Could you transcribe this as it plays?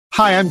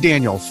Hi, I'm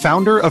Daniel,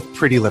 founder of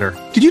Pretty Litter.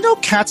 Did you know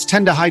cats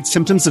tend to hide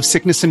symptoms of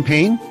sickness and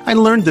pain? I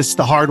learned this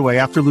the hard way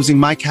after losing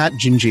my cat,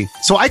 Gingy.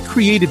 So I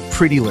created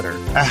Pretty Litter,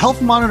 a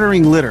health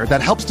monitoring litter that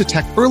helps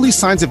detect early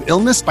signs of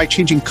illness by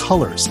changing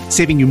colors,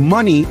 saving you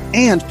money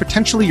and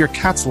potentially your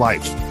cat's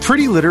life.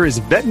 Pretty Litter is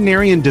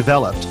veterinarian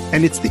developed,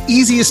 and it's the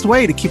easiest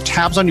way to keep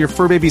tabs on your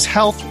fur baby's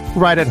health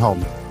right at home.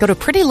 Go to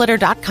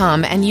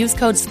prettylitter.com and use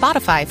code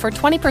SPOTIFY for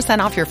 20%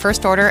 off your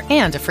first order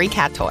and a free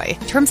cat toy.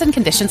 Terms and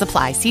conditions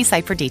apply. See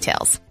site for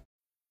details.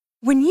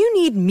 When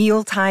you need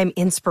mealtime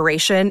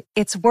inspiration,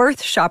 it's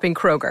worth shopping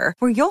Kroger,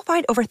 where you'll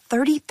find over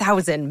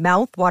 30,000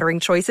 mouth-watering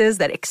choices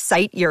that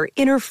excite your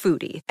inner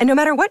foodie. And no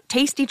matter what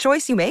tasty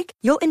choice you make,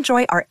 you'll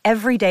enjoy our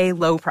everyday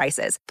low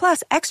prices,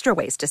 plus extra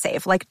ways to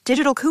save, like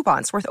digital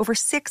coupons worth over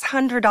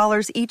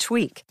 $600 each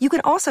week. You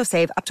can also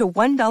save up to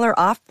 $1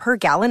 off per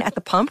gallon at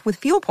the pump with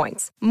fuel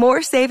points.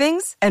 More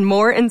savings and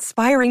more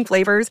inspiring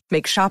flavors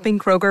make shopping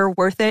Kroger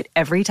worth it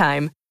every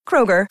time.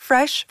 Kroger,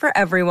 fresh for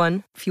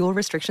everyone. Fuel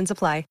restrictions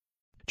apply.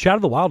 Chat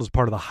of the Wild is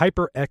part of the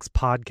HyperX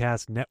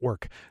Podcast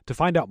Network. To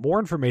find out more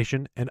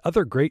information and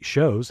other great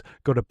shows,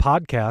 go to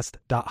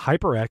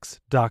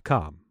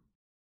podcast.hyperx.com.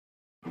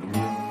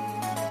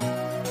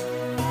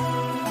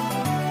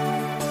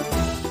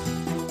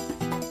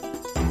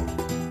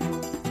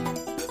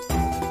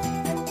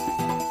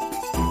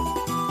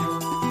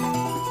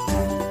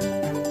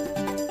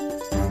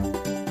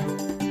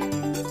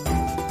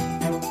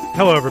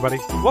 Hello, everybody.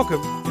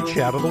 Welcome to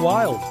Chat of the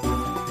Wild.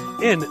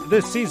 In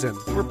this season,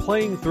 we're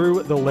playing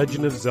through The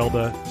Legend of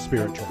Zelda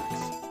Spirit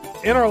Tracks.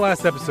 In our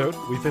last episode,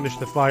 we finished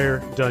the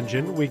Fire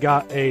Dungeon. We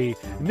got a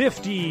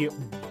nifty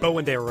bow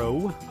and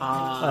arrow.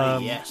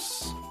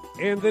 Yes.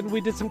 And then we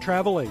did some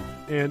traveling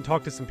and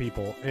talked to some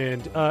people.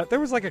 And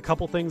there was like a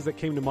couple things that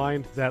came to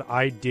mind that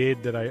I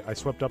did that I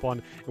swept up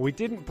on. And we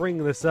didn't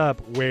bring this up,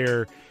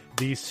 where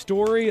the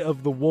story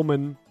of the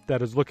woman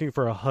that is looking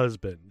for a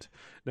husband.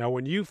 Now,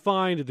 when you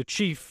find the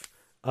chief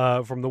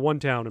from the one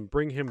town and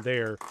bring him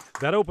there,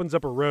 that opens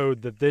up a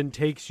road that then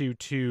takes you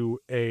to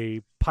a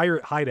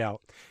pirate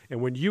hideout.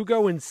 And when you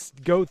go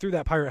through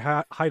that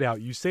pirate hideout,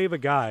 you save a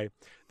guy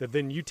that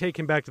then you take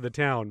him back to the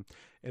town.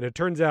 And it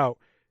turns out,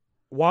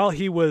 while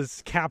he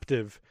was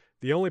captive,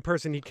 the only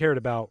person he cared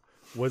about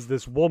was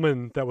this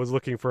woman that was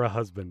looking for a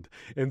husband.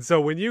 And so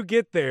when you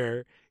get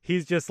there,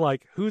 he's just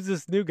like, who's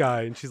this new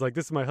guy? And she's like,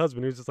 this is my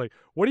husband. He's just like,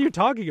 what are you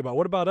talking about?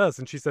 What about us?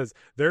 And she says,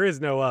 there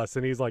is no us.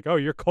 And he's like, oh,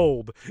 you're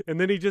cold. And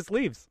then he just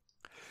leaves.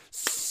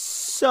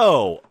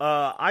 So,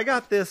 I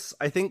got this,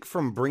 I think,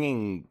 from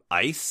bringing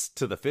ice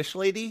to the fish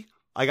lady.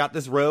 I got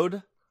this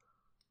road.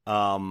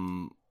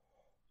 So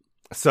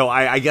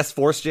I guess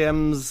force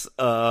gems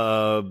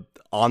on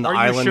the island.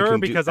 Are you sure? Can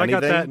because do I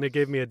got anything. that and it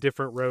gave me a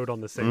different road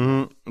on the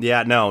same.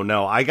 Yeah,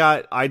 no.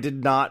 I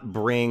did not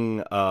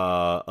bring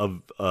a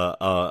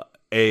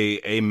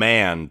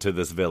man to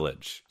this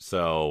village,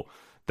 so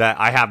that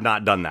I have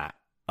not done that.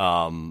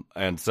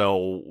 And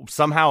so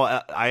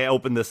somehow I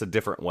opened this a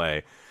different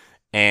way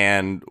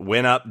and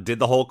went up, did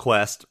the whole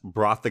quest,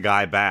 brought the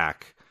guy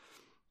back,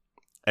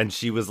 and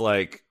she was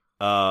like,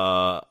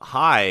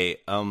 "Hi,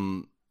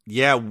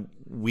 yeah,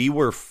 we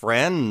were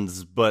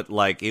friends, but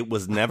like it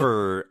was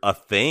never a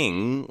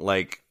thing.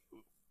 Like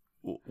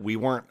we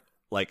weren't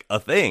like a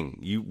thing.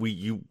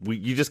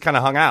 You just kind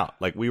of hung out.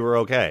 Like we were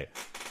okay."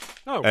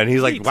 Oh, and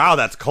he's neat. like, "Wow,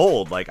 that's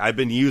cold. Like I've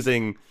been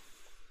using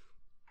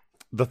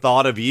the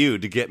thought of you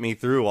to get me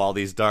through all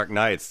these dark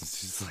nights." And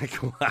she's like,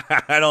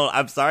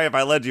 I'm sorry if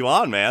I led you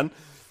on, man."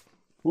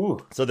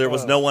 Ooh. So there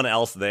was no one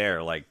else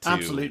there, like to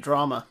Absolute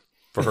drama.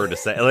 for her to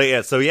say. Like,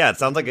 yeah, so yeah, it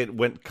sounds like it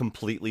went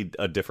completely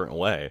a different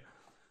way.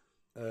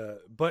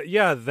 But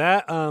yeah,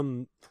 that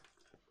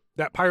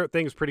pirate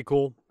thing is pretty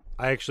cool.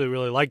 I actually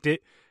really liked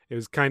it. It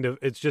was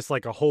it's just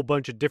like a whole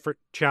bunch of different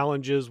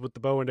challenges with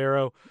the bow and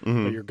arrow.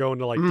 But you're going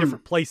to like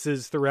different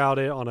places throughout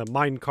it on a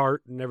mine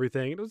cart and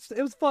everything. It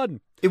was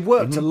fun. It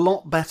worked a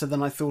lot better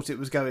than I thought it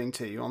was going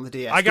to on the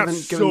DS. I got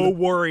so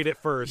worried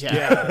at first.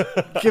 Yeah.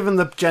 Given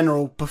the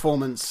general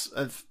performance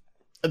of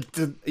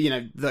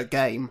the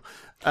game,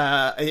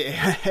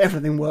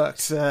 everything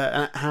worked.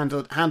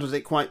 Handled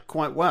it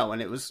quite well,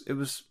 and it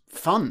was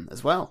fun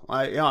as well.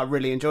 I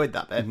really enjoyed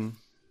that bit.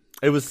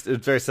 It was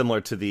very similar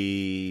to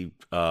the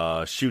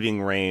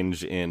shooting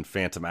range in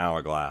Phantom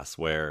Hourglass,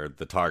 where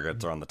the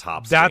targets are on the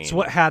top That's screen.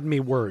 what had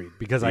me worried,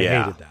 because I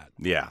hated that.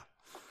 Yeah,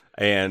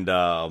 and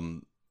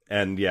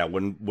yeah,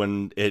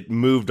 when it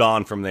moved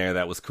on from there,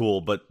 that was cool.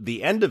 But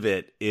the end of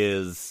it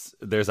is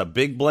there's a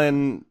big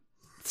blend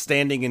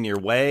standing in your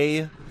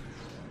way,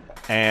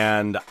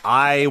 and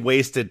I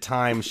wasted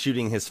time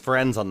shooting his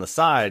friends on the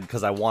side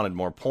because I wanted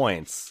more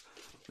points.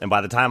 And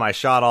by the time I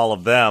shot all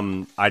of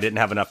them, I didn't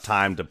have enough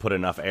time to put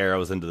enough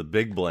arrows into the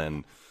big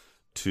blend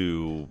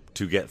to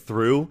get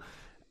through,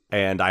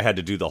 and I had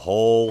to do the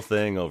whole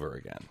thing over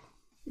again.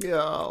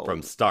 Yeah.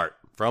 From the start.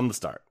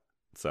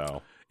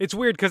 So it's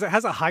weird because it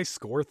has a high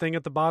score thing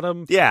at the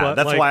bottom. Yeah, but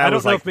that's like, why I don't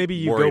was know like if maybe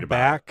you worried go about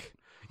back.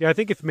 Yeah, I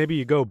think if maybe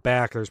you go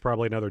back, there's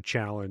probably another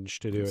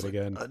challenge to do it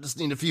again. I just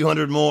need a few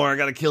hundred more. I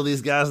got to kill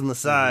these guys on the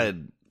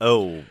side.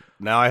 Oh,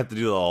 now I have to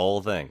do the whole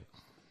thing.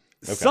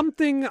 Okay.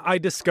 Something I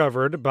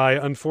discovered by,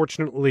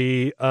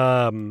 unfortunately,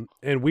 and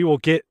we will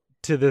get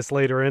to this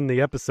later in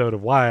the episode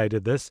of why I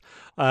did this.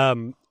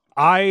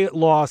 I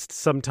lost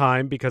some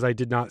time because I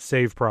did not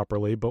save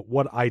properly, but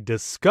what I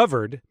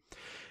discovered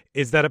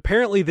is that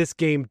apparently this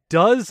game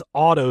does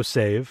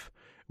autosave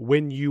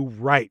when you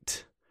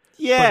write.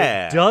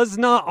 Yeah. But it does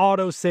not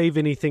autosave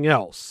anything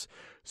else.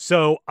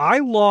 So I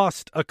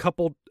lost a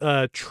couple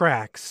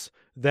tracks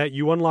that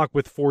you unlock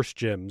with Force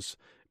Gems,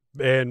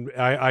 and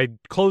I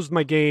closed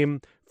my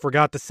game,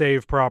 forgot to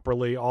save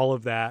properly, all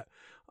of that.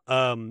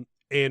 And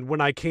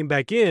when I came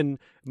back in,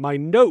 my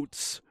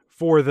notes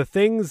for the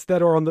things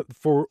that are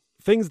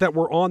things that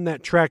were on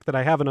that track that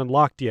I haven't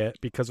unlocked yet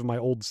because of my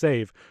old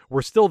save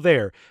were still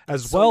there,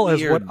 as so well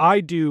weird. as what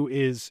I do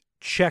is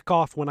check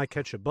off when I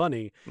catch a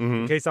bunny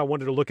in case I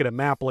wanted to look at a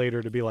map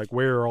later to be like,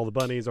 where are all the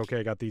bunnies? Okay,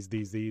 I got these.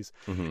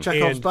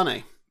 Chekhov's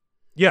bunny.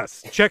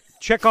 Yes,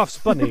 Chekhov's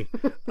bunny.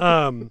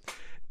 Bravo.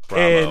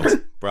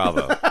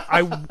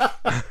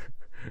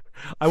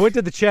 I went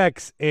to the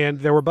checks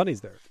and there were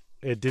bunnies there.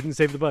 It didn't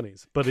save the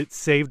bunnies, but it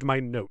saved my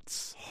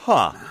notes.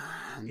 Huh.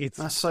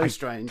 That's so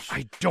strange.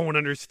 I don't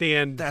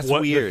understand That's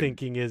what weird. the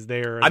thinking is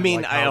there. I and,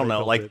 mean, like, I how don't they know,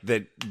 built like it.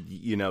 that,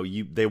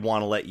 they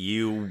want to let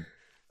you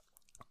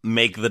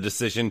make the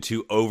decision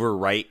to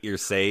overwrite your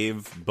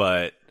save,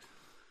 but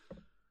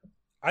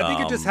I think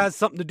it just has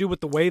something to do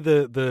with the way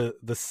the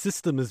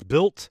system is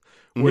built,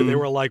 where they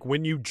were like,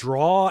 when you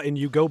draw and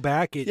you go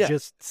back, it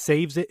just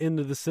saves it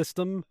into the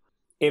system.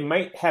 It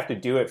might have to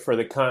do it for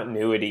the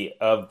continuity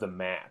of the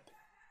map.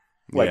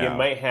 Like, it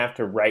might have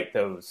to write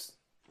those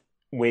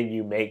when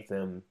you make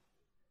them.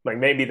 Like,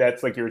 maybe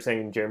that's, like you were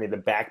saying, Jeremy, the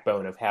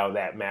backbone of how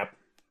that map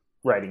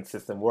writing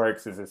system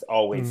works is it's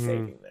always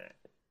saving that.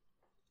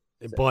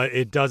 So. But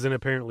it doesn't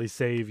apparently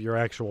save your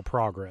actual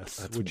progress.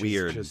 That's which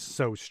weird. Is just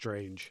so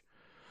strange.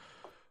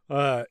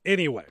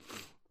 Anyway,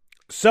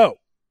 so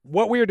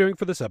what we are doing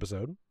for this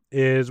episode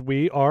is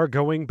we are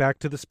going back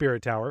to the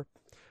Spirit Tower.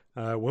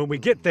 When we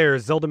get there,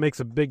 Zelda makes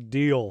a big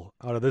deal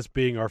out of this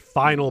being our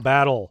final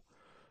battle.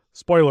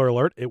 Spoiler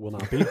alert, it will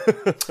not be.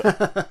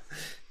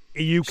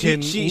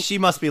 She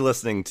must be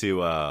listening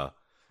to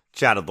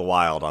Chat of the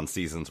Wild on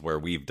seasons where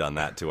we've done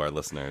that to our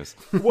listeners.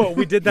 Well,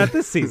 we did that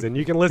this season.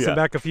 You can listen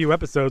back a few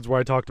episodes where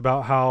I talked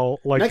about how,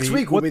 like, next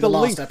week will be the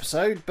last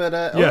episode, but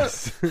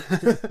yes.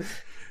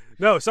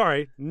 No,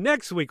 sorry.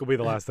 Next week will be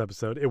the last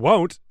episode. It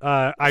won't.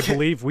 I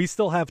believe we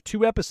still have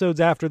 2 episodes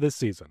after this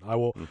season.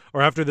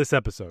 Or after this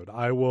episode.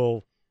 I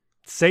will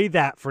say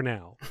that for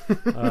now.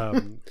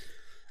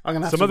 I'm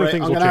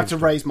gonna have to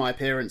raise my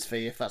appearance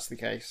fee if that's the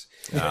case.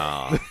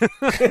 Oh.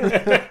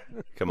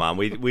 Come on,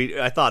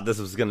 I thought this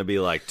was gonna be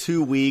like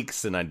 2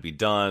 weeks and I'd be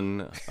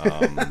done.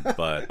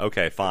 But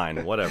okay,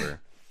 fine, whatever.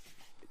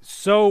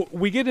 So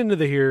we get into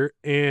here,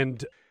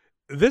 and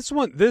this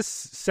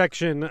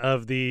section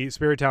of the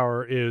Spirit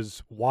Tower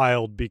is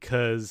wild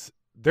because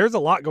there's a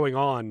lot going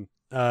on,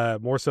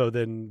 more so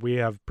than we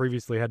have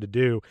previously had to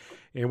do,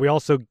 and we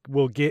also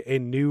will get a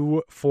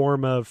new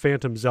form of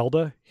Phantom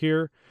Zelda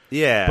here.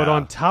 Yeah. But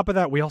on top of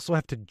that, we also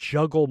have to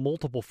juggle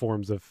multiple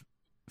forms of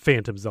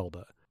Phantom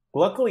Zelda.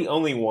 Luckily,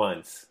 only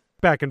once.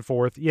 Back and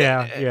forth.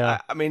 Yeah.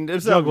 I mean,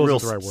 there's Juggle no real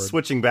isn't the right word.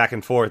 switching back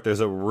and forth. There's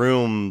a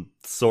room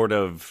sort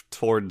of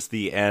towards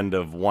the end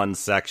of one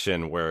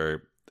section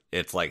where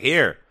it's like,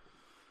 here,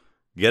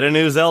 get a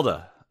new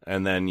Zelda.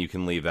 And then you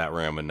can leave that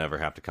room and never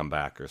have to come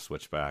back or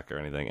switch back or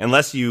anything.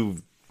 Unless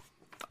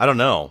I don't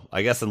know.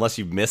 I guess unless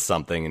you missed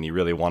something and you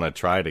really want to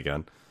try it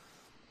again.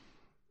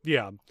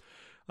 Yeah.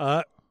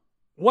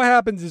 What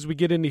happens is we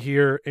get into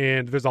here,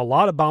 and there's a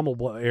lot of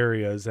bombable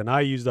areas, and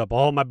I used up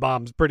all my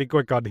bombs pretty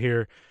quick on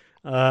here.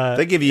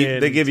 They give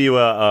you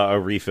a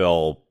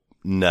refill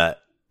nut,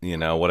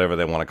 whatever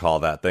they want to call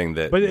that thing.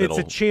 But it's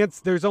a chance.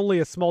 There's only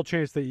a small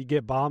chance that you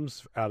get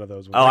bombs out of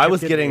those ones. I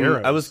was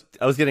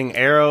getting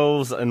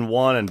arrows in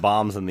one and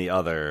bombs in the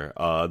other.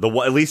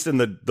 At least in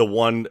the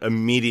one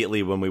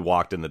immediately when we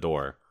walked in the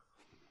door,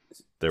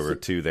 there were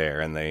 2 there,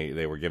 and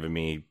they were giving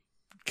me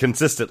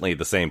consistently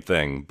the same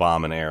thing,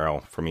 bomb and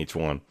arrow from each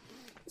one.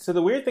 So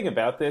the weird thing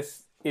about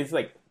this is,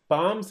 like,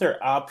 bombs are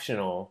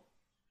optional,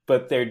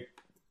 but they're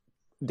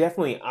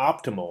definitely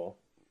optimal.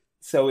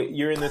 So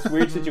you're in this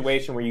weird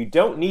situation where you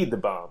don't need the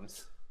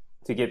bombs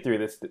to get through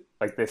this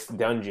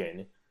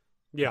dungeon.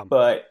 Yeah.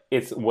 But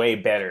it's way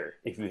better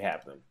if you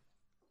have them.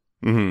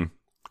 Mm-hmm.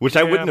 Which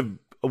I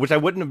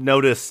wouldn't have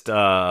noticed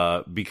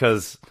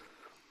because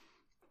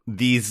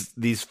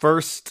these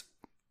first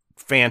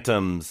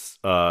phantoms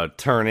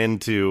turn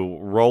into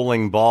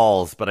rolling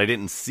balls, but I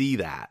didn't see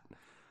that.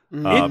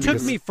 It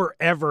took me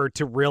forever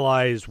to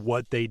realize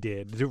what they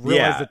did, to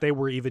realize that they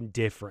were even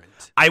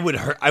different. I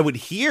would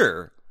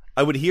hear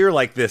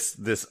like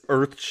this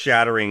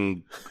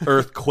earth-shattering,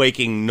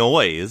 earth-quaking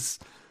noise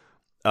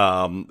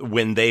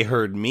when they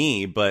heard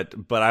me, but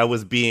I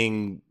was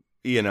being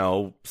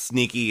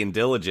sneaky and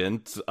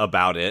diligent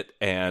about it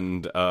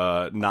and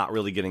not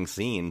really getting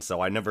seen.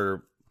 So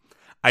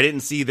I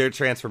didn't see their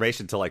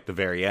transformation till like the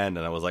very end,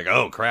 and I was like,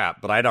 oh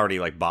crap, but I'd already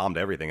like bombed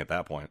everything at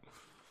that point.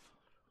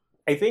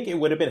 I think it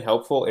would have been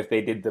helpful if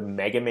they did the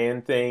Mega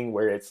Man thing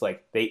where it's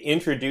like they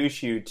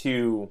introduce you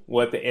to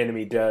what the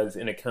enemy does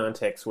in a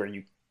context where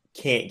you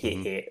can't get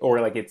hit, or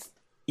like it's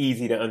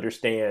easy to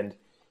understand.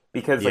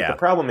 Because like the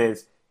problem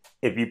is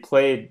if you've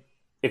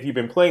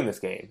been playing this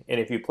game and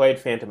if you played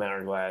Phantom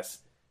Hourglass,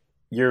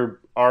 you're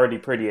already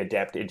pretty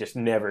adept at just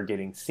never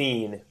getting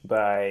seen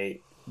by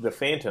the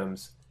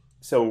phantoms.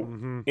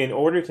 So in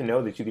order to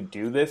know that you could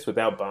do this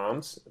without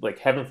bombs, like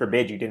heaven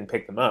forbid you didn't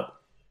pick them up,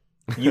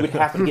 you would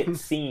have to get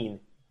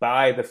seen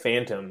by the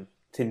phantom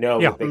to know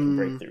that they can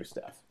break through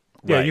stuff.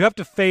 Yeah, Right. you have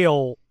to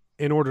fail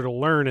in order to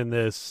learn in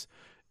this.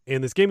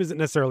 And this game isn't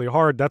necessarily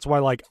hard. That's why,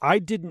 like, I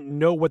didn't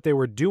know what they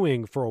were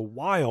doing for a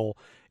while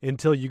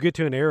until you get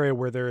to an area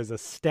where there is a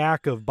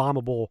stack of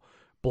bombable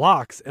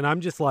blocks, and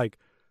I'm just like,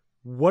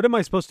 what am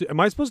I supposed to? Am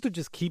I supposed to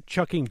just keep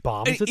chucking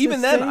bombs? At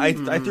Even this then,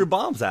 thing? I threw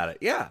bombs at it.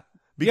 Yeah.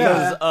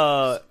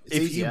 Because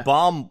if easier. you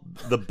bomb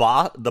the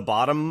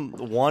bottom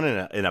one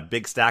in a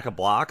big stack of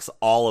blocks,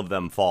 all of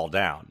them fall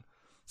down.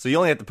 So you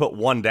only have to put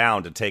one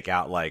down to take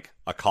out like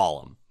a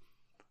column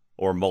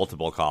or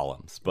multiple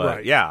columns.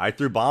 But yeah, I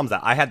threw bombs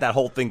at. I had that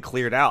whole thing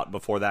cleared out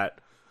before that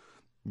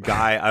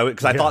guy.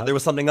 Because I thought there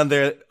was something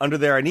under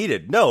there I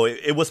needed. No,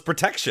 it was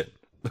protection.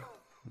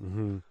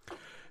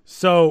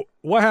 So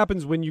what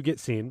happens when you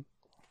get seen?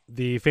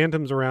 The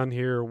phantoms around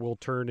here will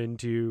turn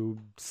into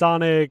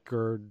Sonic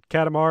or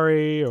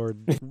Katamari or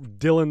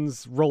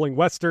Dylan's Rolling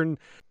Western.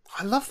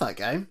 I love that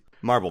game.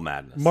 Marble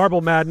Madness.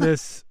 Marble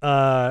Madness,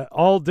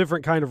 all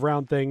different kind of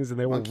round things, and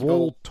they will Monkey roll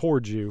Ball.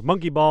 towards you.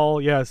 Monkey Ball,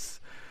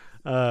 yes.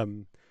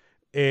 And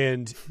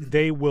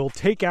they will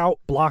take out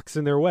blocks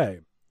in their way.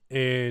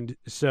 And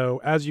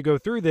so as you go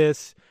through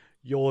this,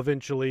 you'll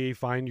eventually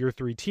find your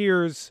 3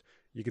 tiers.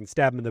 You can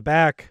stab them in the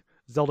back.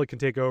 Zelda can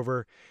take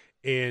over.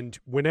 And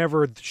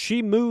whenever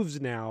she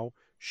moves now,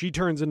 she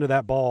turns into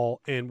that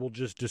ball and will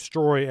just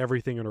destroy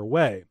everything in her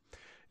way,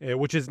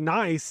 which is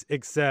nice,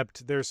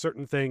 except there's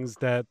certain things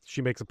that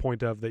she makes a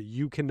point of that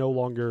you can no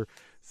longer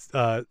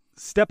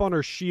step on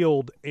her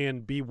shield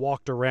and be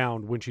walked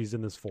around when she's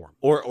in this form.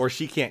 Or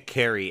she can't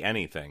carry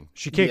anything.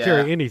 She can't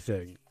carry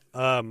anything.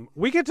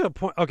 We get to a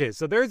point. Okay,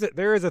 so there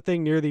is a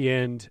thing near the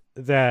end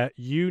that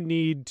you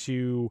need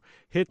to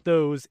hit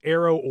those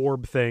arrow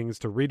orb things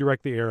to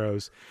redirect the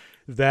arrows.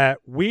 That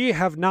we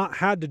have not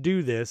had to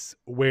do this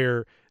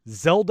where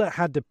Zelda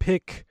had to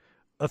pick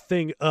a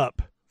thing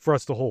up for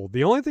us to hold.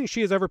 The only thing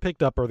she has ever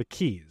picked up are the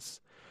keys.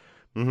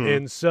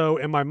 And so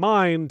in my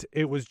mind,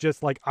 it was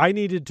just like I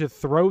needed to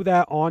throw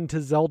that on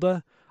to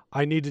Zelda.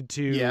 I needed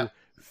to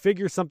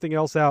figure something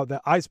else out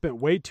that I spent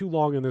way too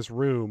long in this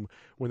room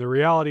when the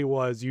reality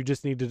was you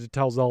just needed to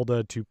tell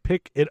Zelda to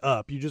pick it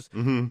up. You just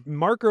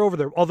mark her over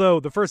there. Although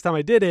the first time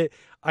I did it,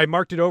 I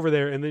marked it over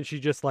there and then she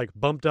just like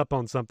bumped up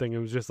on something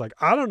and was just like,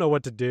 I don't know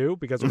what to do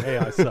because her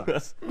AI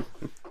sucks.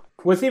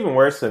 What's even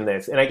worse than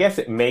this, and I guess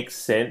it makes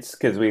sense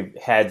because we've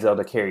had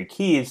Zelda carry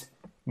keys,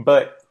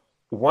 but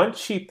once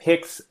she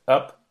picks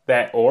up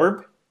that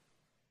orb,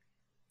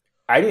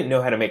 I didn't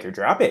know how to make her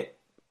drop it.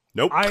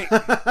 Nope.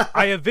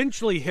 I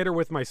eventually hit her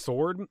with my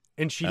sword,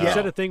 and she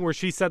said a thing where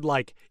she said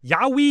like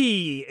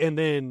 "Yowie" and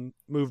then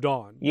moved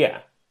on. Yeah.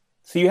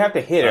 So you have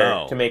to hit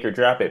her to make her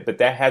drop it, but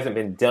that hasn't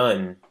been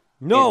done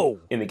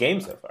in the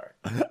game so far.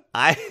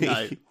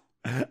 I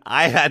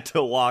had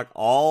to walk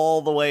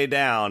all the way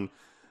down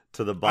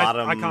to the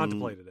bottom I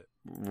contemplated it.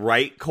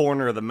 right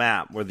corner of the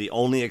map where the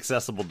only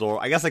accessible door.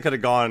 I guess I could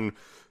have gone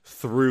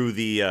through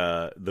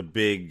the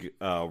big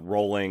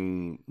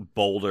rolling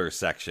boulder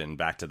section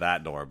back to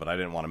that door, but I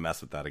didn't want to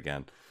mess with that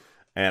again.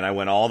 And I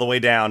went all the way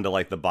down to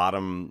like the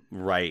bottom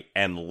right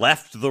and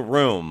left the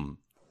room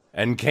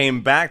and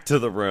came back to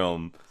the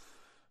room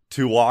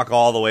to walk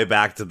all the way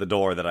back to the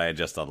door that I had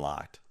just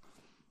unlocked.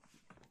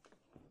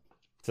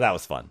 So that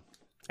was fun.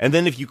 And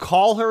then if you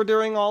call her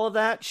during all of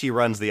that, she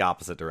runs the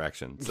opposite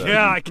direction. So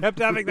Yeah, I kept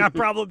having that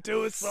problem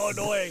too. It's so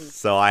annoying.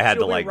 So I had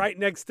She'll to be like right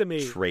next to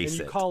me, trace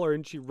and you it. call her,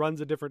 and she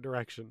runs a different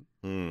direction.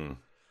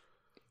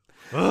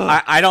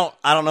 I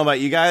don't know about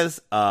you guys.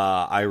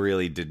 I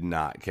really did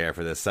not care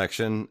for this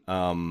section.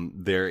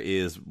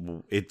 There's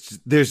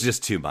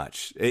just too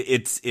much.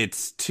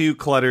 It's too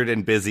cluttered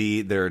and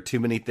busy. There are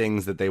too many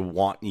things that they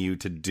want you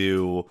to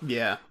do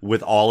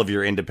with all of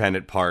your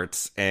independent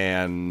parts,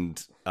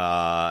 and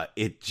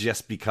it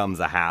just becomes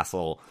a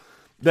hassle.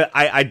 That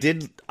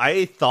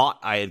I thought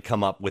I had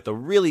come up with a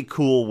really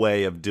cool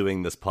way of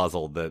doing this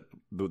puzzle, that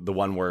the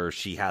one where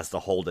she has to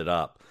hold it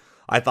up.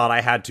 I thought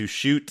I had to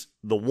shoot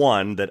the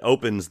one that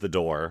opens the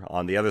door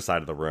on the other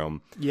side of the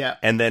room,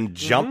 and then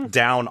jump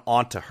down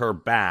onto her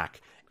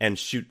back and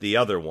shoot the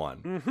other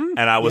one. And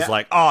I was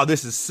like, oh,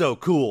 this is so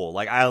cool.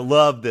 Like, I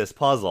love this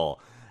puzzle.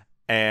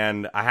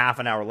 And a half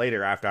an hour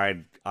later,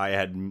 after I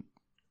had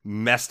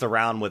messed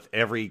around with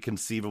every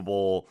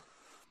conceivable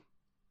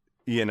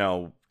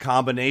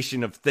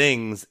combination of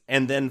things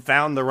and then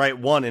found the right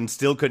one and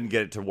still couldn't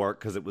get it to work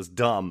because it was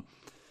dumb.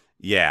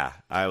 Yeah,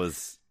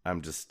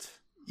 I'm just...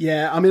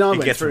 Yeah, I mean,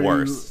 it gets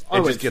worse.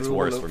 It just gets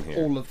worse from here.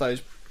 All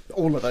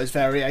of those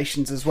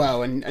variations as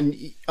well, and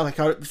like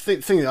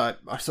the thing that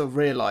I sort of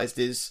realised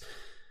is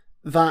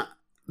that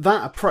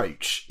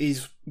approach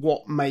is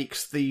what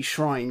makes the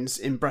shrines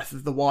in Breath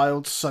of the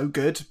Wild so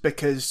good,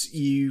 because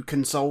you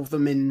can solve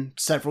them in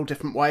several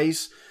different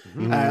ways,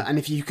 and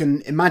if you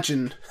can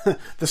imagine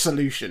the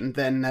solution,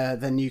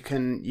 then you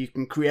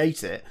can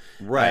create it.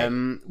 Right.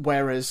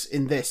 Whereas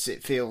in this,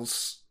 it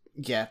feels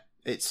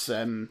it's.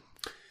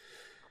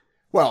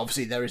 Well,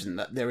 obviously there isn't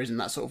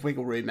that sort of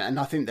wiggle room, and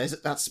I think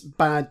that's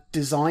bad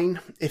design.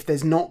 If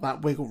there's not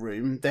that wiggle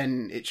room,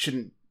 then it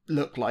shouldn't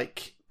look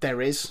like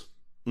there is.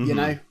 You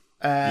know.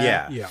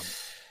 Yeah.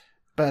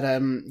 But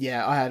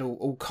I had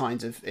all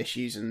kinds of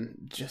issues,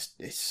 and just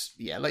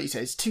like you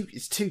said,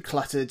 it's too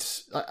cluttered.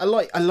 I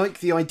like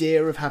the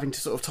idea of having to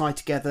sort of tie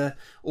together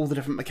all the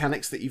different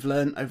mechanics that you've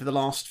learned over the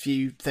last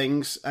few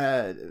things.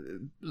 Sort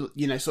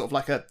of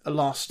like a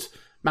last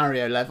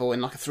Mario level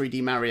in like a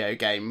 3D Mario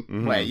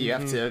game where you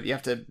have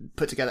to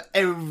put together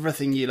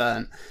everything you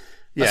learn.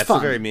 Yeah, That's it's fun,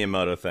 a very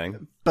Miyamoto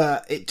thing,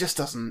 but it just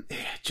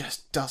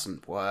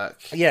doesn't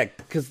work. Yeah,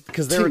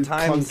 because there were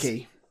times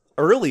clunky.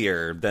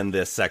 Earlier than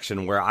this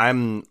section where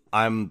I'm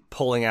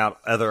pulling out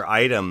older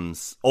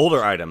items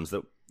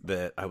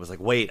that I was like,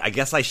 wait, I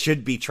guess I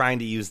should be trying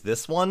to use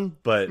this one,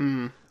 but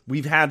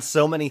we've had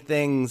so many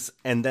things,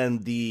 and then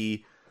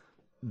the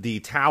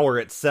tower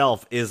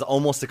itself is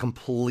almost a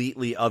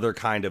completely other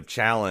kind of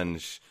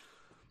challenge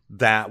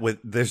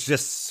there's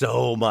just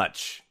so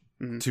much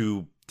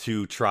to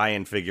try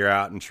and figure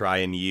out and try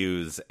and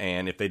use,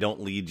 and if they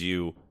don't lead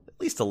you at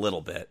least a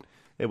little bit,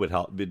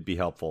 it'd be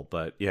helpful.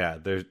 But yeah,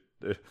 there's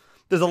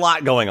a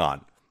lot going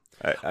on.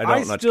 I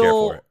don't much care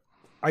for it.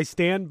 I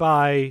stand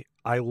by.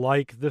 I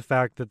like the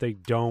fact that they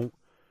don't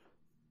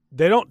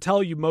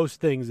tell you most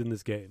things in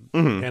this game,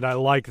 and I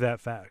like that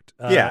fact.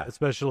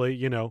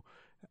 Especially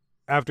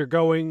after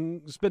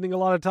spending a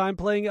lot of time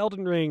playing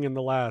Elden Ring in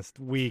the last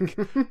week,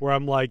 where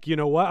I'm like, you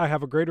know what? I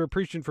have a greater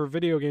appreciation for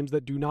video games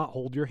that do not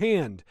hold your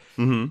hand.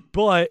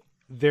 But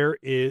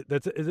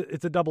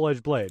it's a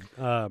double-edged blade.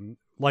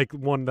 Like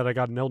one that I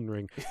got in Elden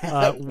Ring,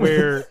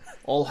 where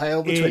all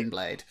hail the twin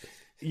blade.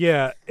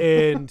 Yeah,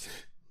 and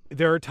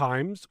there are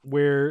times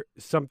where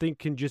something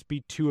can just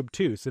be too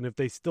obtuse, and if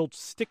they still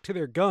stick to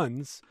their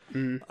guns,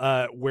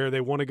 where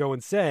they want to go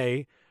and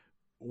say,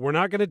 "We're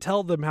not going to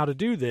tell them how to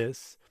do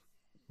this,"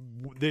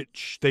 that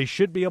they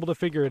should be able to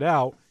figure it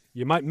out.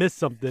 You might miss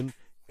something,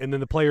 and then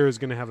the player is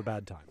going to have a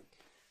bad time.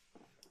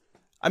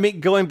 I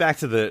mean, going back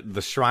to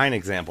the shrine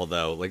example,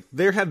 though, like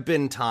there have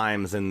been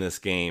times in this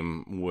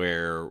game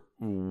where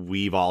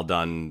we've all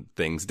done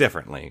things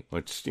differently,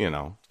 which,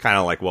 kind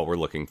of like what we're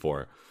looking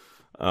for.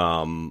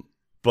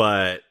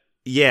 But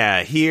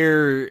yeah,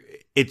 here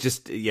it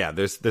just,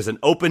 there's an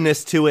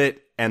openness to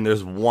it, and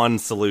there's one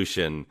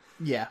solution.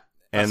 Yeah.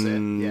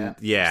 And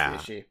that's the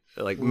issue.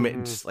 Like,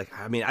 just like,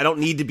 I mean, I don't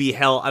need to be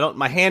held.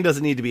 My hand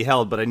doesn't need to be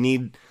held, but I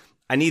need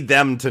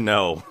them to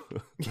know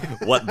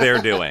what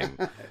they're doing.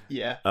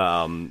 Yeah.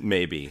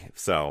 Maybe.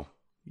 So.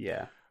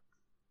 Yeah.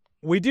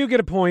 We do get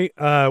a point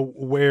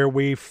where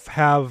we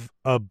have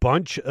a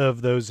bunch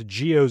of those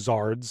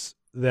Geozards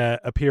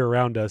that appear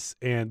around us,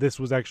 and this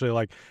was actually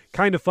like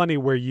kind of funny,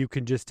 where you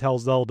can just tell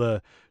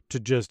Zelda to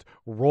just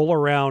roll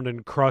around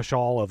and crush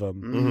all of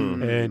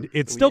them. And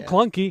it's still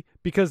clunky,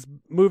 because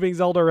moving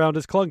Zelda around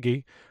is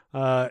clunky.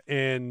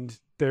 And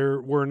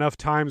there were enough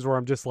times where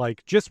I'm just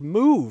like, just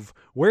move.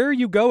 Where are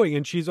you going?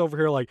 And she's over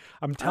here like,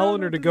 I'm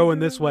telling her to go in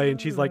this way,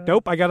 and she's like,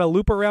 nope, I got to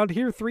loop around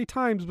here 3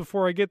 times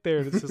before I get there.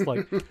 And it's just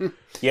like...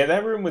 Yeah,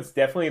 that room was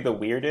definitely the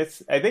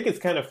weirdest. I think it's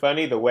kind of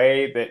funny the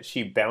way that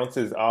she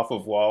bounces off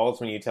of walls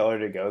when you tell her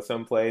to go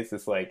someplace.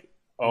 It's like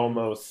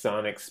almost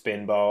Sonic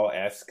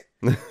Spinball-esque.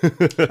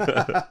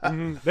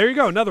 There you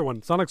go, another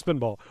one, Sonic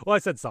Spinball. Well, I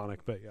said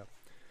Sonic, but yeah.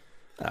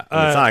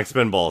 Sonic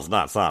Spinball is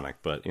not Sonic,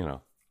 but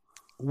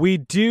We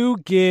do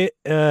get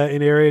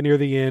an area near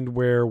the end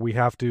where we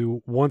have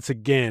to once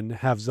again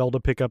have Zelda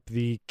pick up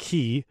the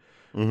key,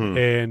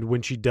 and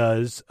when she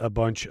does, a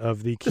bunch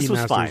of the key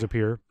masters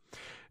appear.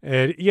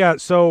 And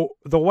so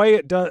the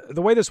way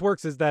this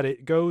works is that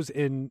it goes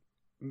in,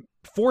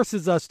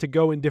 forces us to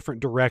go in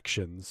different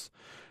directions.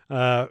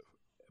 But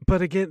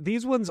again,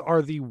 these ones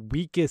are the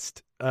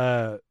weakest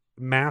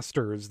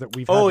masters that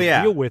we've had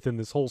to deal with in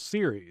this whole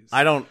series.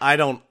 I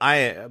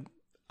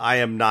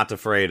am not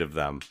afraid of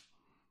them.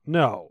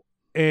 No,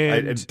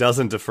 and it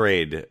doesn't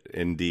afraid,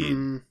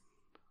 indeed.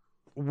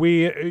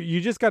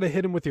 You just got to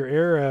hit them with your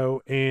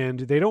arrow, and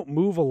they don't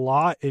move a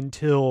lot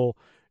until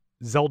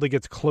Zelda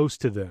gets close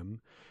to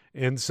them.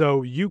 And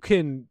so you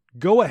can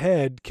go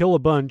ahead, kill a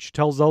bunch,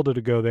 tell Zelda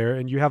to go there,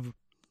 and you have,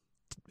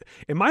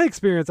 in my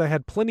experience, I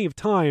had plenty of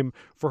time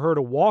for her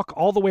to walk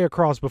all the way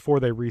across before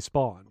they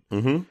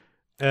respawn.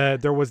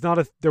 There was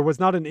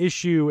not an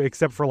issue,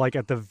 except for like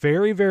at the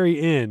very,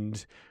 very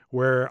end,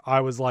 where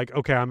I was like,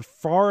 okay, I'm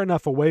far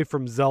enough away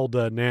from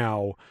Zelda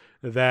now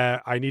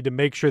that I need to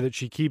make sure that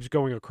she keeps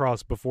going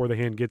across before the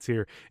hand gets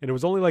here. And it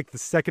was only like the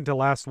second to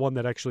last one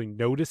that actually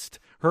noticed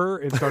her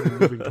and started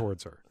moving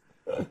towards her.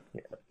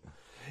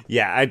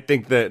 Yeah, I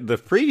think that the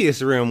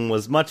previous room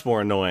was much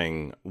more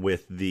annoying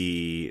with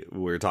we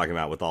were talking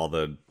about with all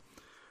the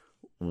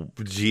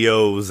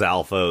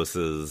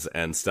Geozalphoses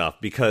and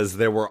stuff, because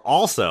there were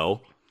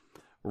also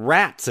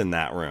rats in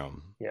that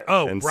room. Yeah.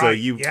 Oh, and right. so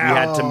we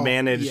had to Oh,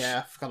 manage.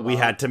 yeah, I forgot we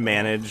about had to that.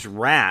 manage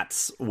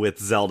rats with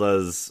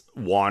Zelda's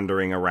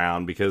wandering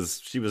around, because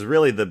she was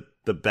really the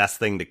best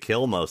thing to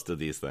kill most of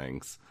these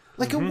things.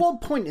 Like, at what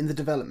point in the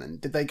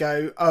development did they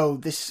go, oh,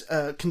 this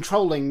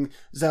controlling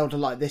Zelda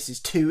like this is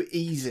too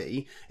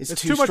easy, it's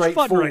too too much fun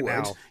straightforward.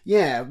 right now.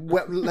 Yeah,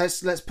 well,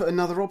 let's put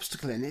another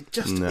obstacle in.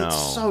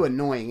 It's so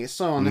annoying. It's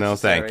so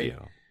unnecessary. No, thank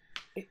you.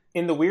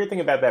 And the weird thing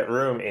about that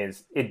room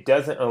is it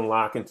doesn't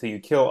unlock until you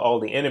kill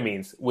all the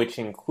enemies, which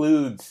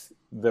includes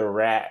the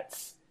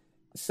rats.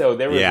 So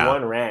there was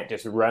one rat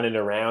just running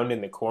around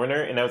in the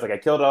corner, and I was like, I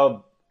killed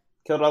all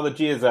the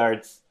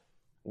Geozards.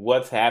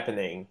 What's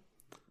happening?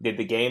 Did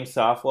the game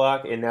soft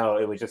lock? And no,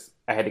 it was just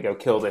I had to go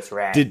kill this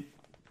rat. Did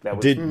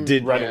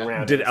running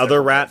around did in other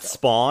circles rats myself.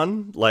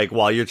 spawn? Like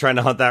while you're trying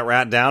to hunt that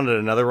rat down, did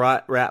another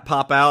rat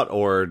pop out,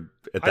 or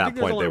at I that think there's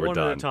point only they were one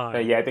at a done?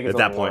 time. Yeah, I think it's At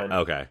that only point, one.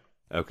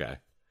 okay.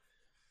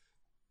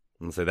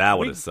 And so that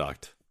would have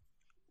sucked.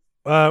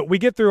 We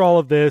get through all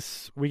of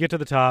this. We get to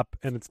the top,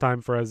 and it's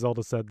time for, as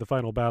Zelda said, the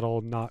final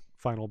battle, not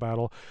final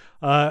battle.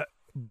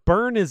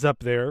 Burn is up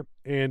there,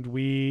 and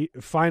we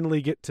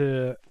finally get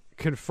to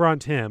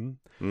confront him.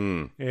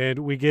 And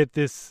we get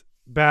this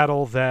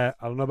battle that,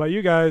 I don't know about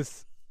you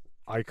guys,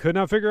 I could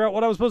not figure out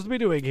what I was supposed to be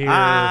doing here.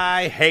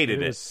 I hated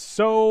It it. was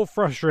so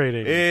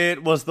frustrating.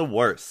 It was the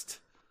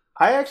worst.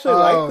 I actually Oh,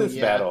 liked this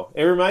yeah. battle.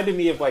 It reminded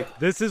me of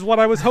This is what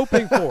I was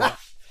hoping for.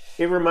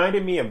 it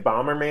reminded me of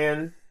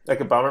Bomberman, like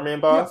a Bomberman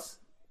boss.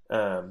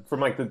 From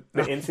like the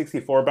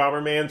N64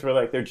 Bombermans, where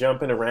like they're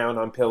jumping around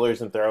on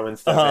pillars and throwing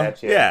stuff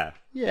at you. Yeah,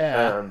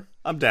 Yeah.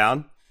 I'm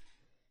down.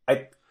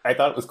 I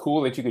thought it was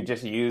cool that you could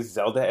just use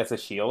Zelda as a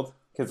shield,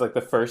 because like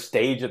the first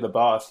stage of the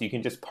boss, you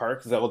can just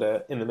park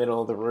Zelda in the middle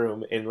of the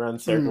room and run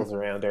circles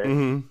around her.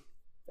 Mm-hmm.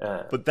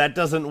 But that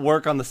doesn't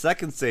work on the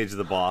second stage of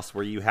the boss,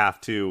 where you have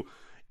to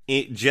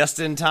just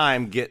in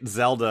time get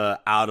Zelda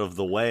out of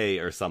the way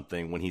or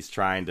something when he's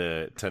trying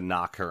to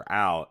knock her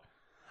out.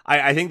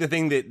 I think the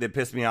thing that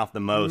pissed me off the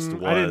most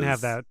was I didn't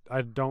have that.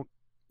 I don't.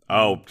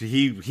 Oh,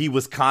 he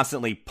was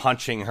constantly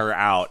punching her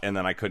out, and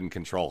then I couldn't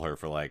control her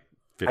for like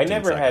 15 I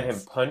never had him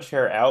seconds. punch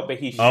her out, but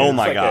he shoots Oh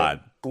my like God.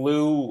 a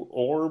blue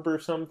orb or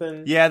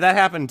something. Yeah, that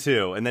happened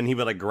too. And then he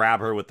would like grab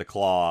her with the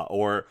claw,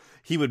 or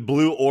he would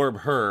blue orb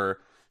her,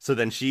 so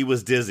then she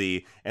was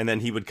dizzy, and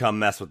then he would come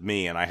mess with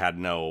me, and I had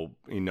no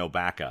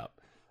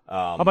backup.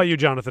 How about you,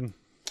 Jonathan?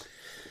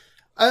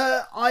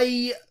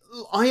 I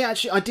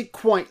did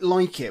quite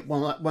like it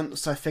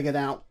once I figured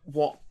out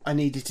what I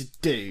needed to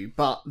do,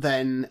 but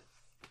then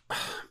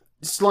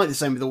it's like the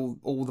same with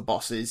all the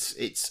bosses.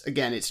 It's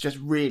just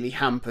really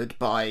hampered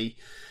by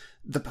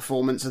the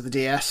performance of the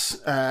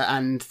DS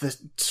and the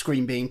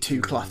screen being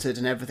too cluttered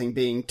and everything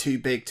being too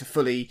big to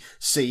fully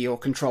see or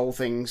control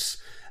things.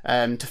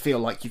 To feel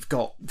like you've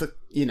got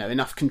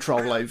enough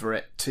control over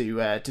it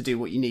to do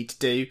what you need to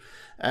do.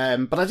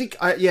 But I did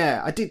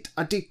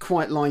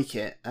quite like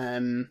it.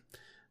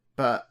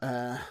 But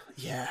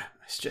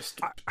it's just.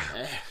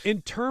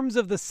 In terms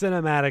of the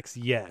cinematics,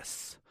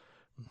 yes,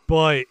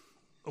 but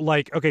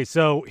like, okay,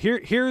 so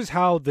here's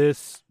how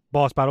this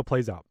boss battle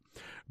plays out.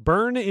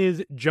 Burn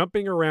is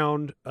jumping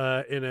around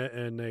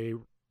in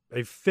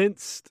a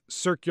fenced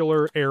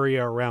circular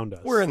area around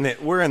us. We're in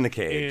the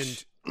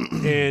cage.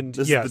 And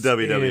This yes, is the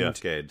WWF and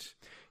cage.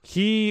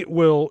 he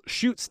will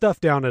shoot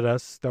stuff down at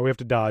us that we have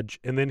to dodge,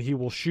 and then he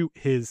will shoot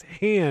his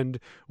hand,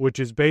 which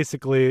is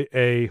basically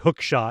a hook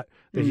shot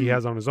that he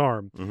has on his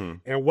arm. Mm-hmm.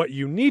 And what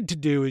you need to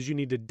do is you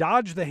need to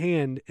dodge the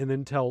hand and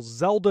then tell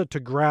Zelda to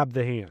grab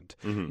the hand.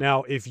 Mm-hmm.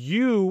 Now, if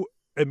you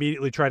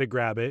immediately try to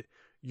grab it,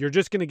 you're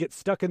just going to get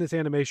stuck in this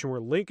animation where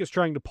Link is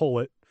trying to pull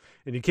it,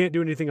 and you can't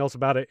do anything else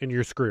about it, and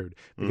you're screwed.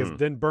 Because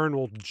then Burn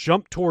will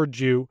jump towards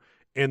you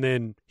and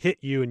then hit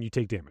you, and you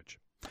take damage.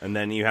 And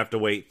then you have to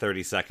wait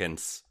 30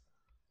 seconds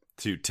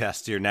to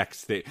test your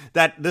next thing.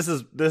 This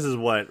is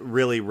what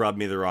really rubbed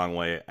me the wrong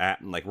way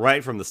at, like,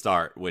 right from the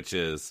start, which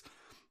is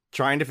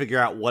trying to figure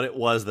out what it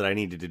was that I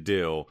needed to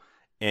do,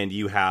 and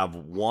you have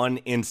one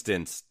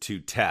instance to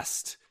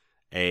test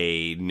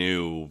a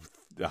new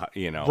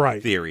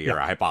theory or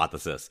a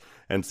hypothesis.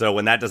 And so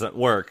when that doesn't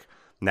work,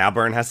 now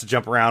Burn has to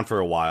jump around for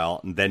a while,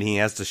 and then he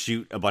has to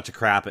shoot a bunch of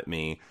crap at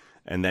me,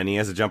 and then he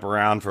has to jump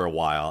around for a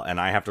while, and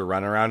I have to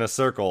run around a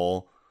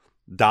circle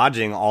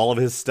dodging all of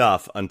his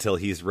stuff until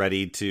he's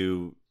ready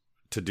to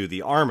do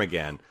the arm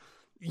again.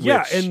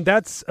 Yeah, and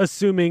that's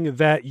assuming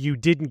that you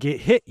didn't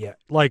get hit yet.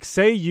 Like,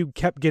 say you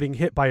kept getting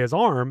hit by his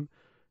arm,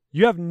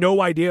 you have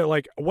no idea,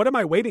 like, what am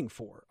I waiting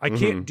for? I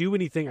can't do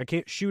anything. I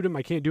can't shoot him.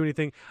 I can't do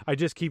anything. I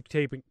just keep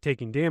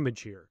taking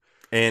damage here.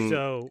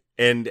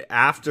 And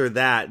after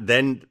that,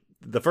 then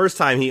the first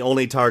time he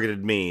only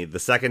targeted me. The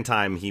second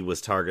time he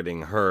was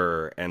targeting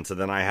her, and so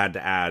then I had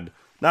to add.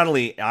 Not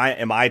only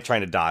am I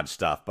trying to dodge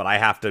stuff, but I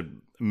have to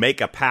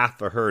make a path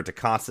for her to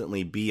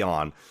constantly be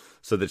on,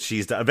 so that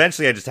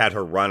eventually I just had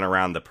her run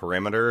around the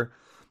perimeter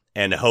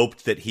and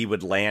hoped that he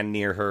would land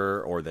near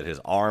her, or that his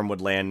arm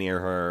would land near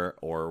her,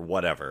 or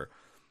whatever.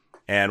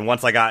 And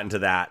once I got into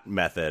that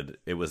method,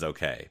 it was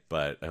okay.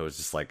 But I was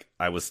just like,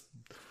 I was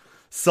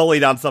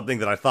sullied on something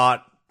that I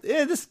thought,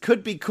 this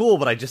could be cool,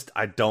 but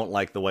I don't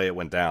like the way it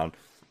went down.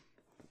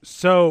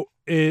 So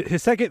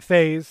his second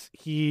phase,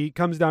 he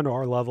comes down to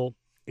our level,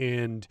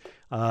 and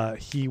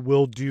he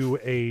will do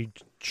a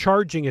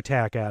charging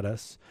attack at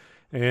us.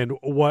 And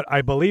what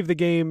I believe the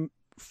game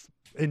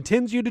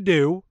intends you to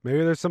do, maybe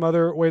there's some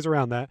other ways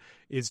around that,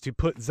 is to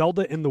put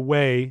Zelda in the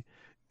way,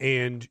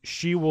 and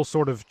she will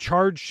sort of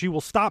charge. She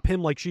will stop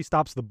him like she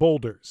stops the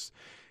boulders.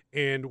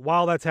 And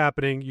while that's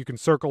happening, you can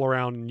circle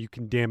around and you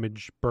can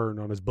damage Burn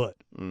on his butt.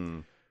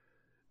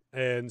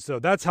 And so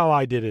that's how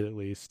I did it, at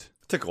least.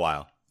 It took a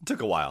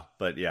while,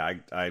 but yeah,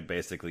 I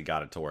basically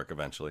got it to work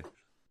eventually.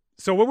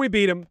 So when we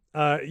beat him,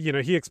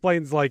 he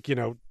explains, like,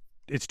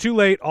 it's too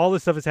late. All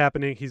this stuff is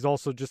happening. He's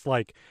also just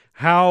like,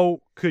 how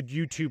could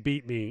you two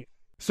beat me?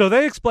 So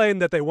they explain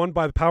that they won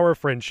by the power of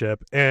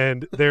friendship,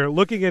 and they're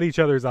looking at each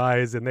other's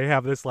eyes, and they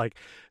have this like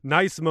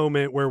nice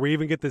moment where we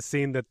even get this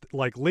scene that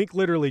like Link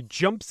literally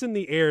jumps in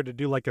the air to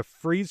do like a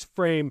freeze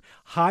frame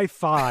high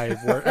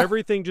five where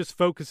everything just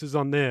focuses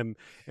on them.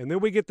 And then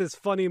we get this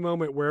funny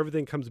moment where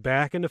everything comes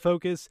back into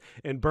focus,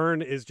 and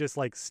Burn is just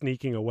like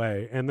sneaking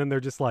away. And then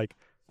they're just like,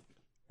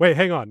 wait,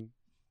 hang on.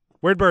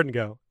 Where'd Burden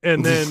go?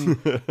 And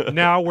then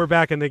now we're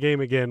back in the game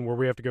again where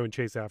we have to go and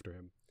chase after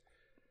him.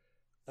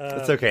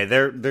 It's okay.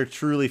 They're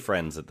truly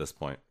friends at this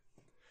point.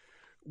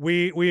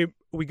 We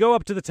go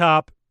up to the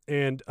top,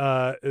 and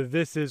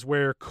this is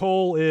where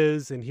Cole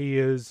is, and he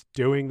is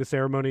doing the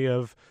ceremony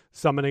of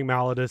summoning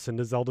Malladus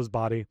into Zelda's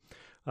body.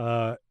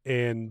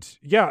 And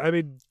yeah, I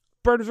mean,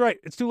 Bird was right.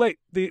 It's too late.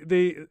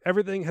 The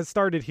everything has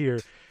started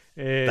here.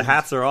 And the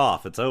hats are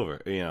off. It's over.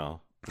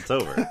 It's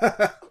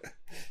over.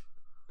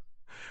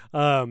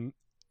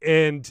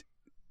 And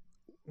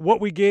what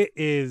we get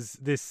is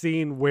this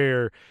scene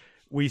where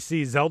we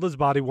see Zelda's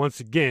body once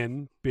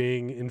again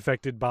being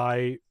infected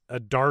by a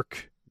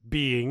dark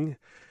being.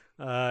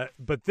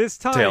 But this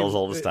time, Tails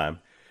all this time.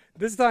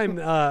 This time,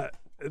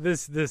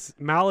 this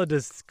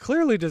Malladus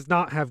clearly does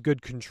not have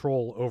good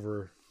control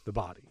over the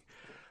body.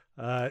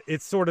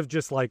 It's sort of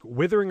just like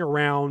withering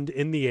around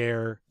in the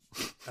air.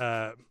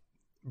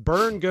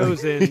 Burn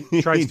goes in,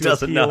 tries he to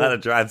doesn't appeal. know how to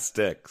drive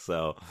stick,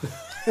 so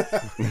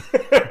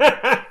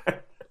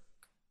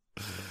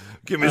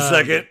give me a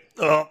second.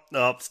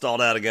 Oh,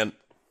 stalled out again.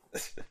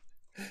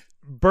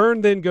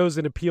 Burn then goes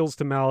and appeals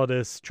to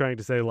Malladus, trying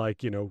to say, like,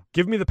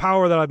 give me the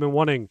power that I've been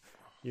wanting.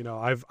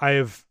 I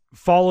have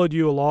followed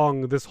you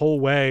along this whole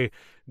way,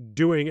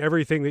 doing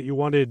everything that you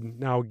wanted.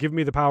 Now give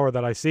me the power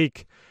that I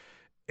seek.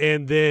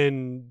 And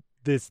then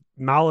this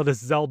Malladus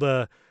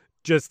Zelda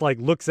just like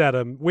looks at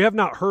him. We have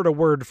not heard a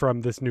word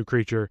from this new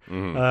creature,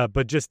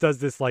 but just does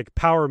this like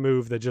power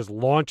move that just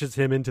launches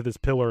him into this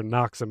pillar and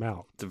knocks him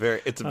out.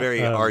 It's a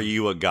very "Are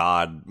you a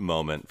god?"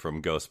 moment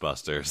from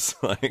Ghostbusters.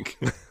 Like,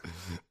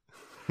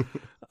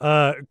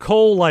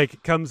 Cole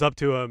like comes up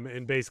to him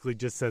and basically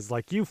just says,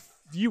 like, you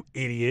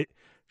idiot.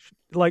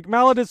 Like,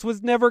 Malladus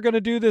was never going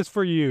to do this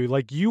for you.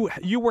 Like, you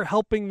were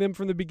helping them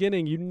from the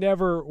beginning. You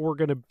never were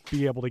going to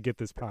be able to get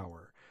this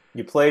power.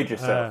 You played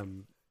yourself.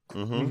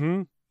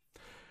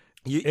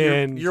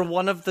 You're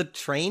one of the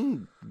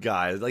train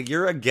guys. Like,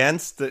 you're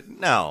against it.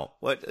 No.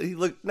 What?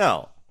 Look,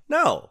 no.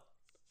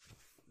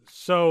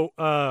 So,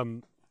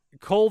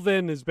 Cole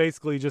then is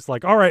basically just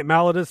like, all right,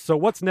 Malladus, so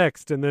what's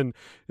next? And then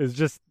is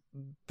just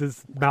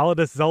this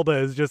Malladus Zelda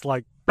is just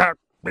like,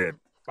 and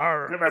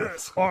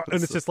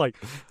it's just like,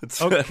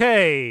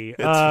 okay,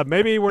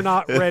 maybe we're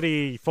not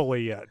ready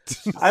fully yet.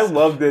 I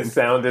love this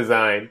sound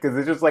design because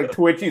it's just like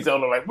twitchy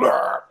Zelda, like,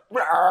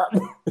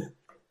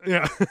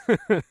 yeah.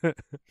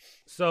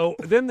 So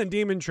then the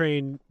demon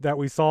train that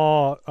we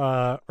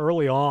saw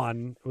early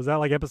on, was that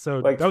like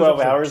episode like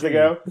 12 hours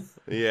ago?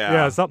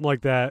 Yeah, something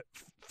like that,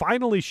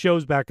 finally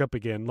shows back up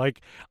again. Like,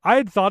 I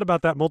had thought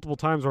about that multiple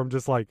times where I'm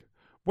just like,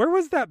 where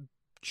was that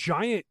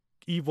giant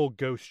evil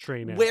ghost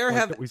train at? Where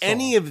have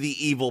any of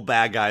the evil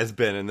bad guys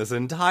been in this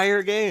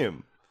entire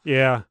game?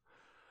 Yeah.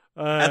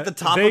 At the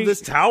top of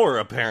this tower,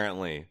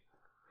 apparently.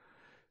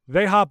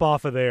 They hop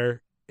off of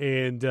there,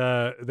 and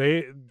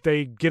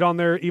they get on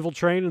their evil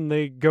train, and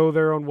they go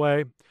their own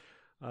way.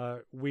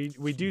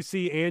 We do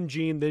see Anne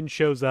Jean then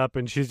shows up,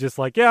 and she's just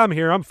like, yeah, I'm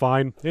here. I'm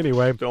fine.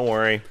 Anyway. Don't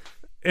worry.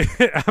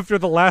 After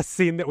the last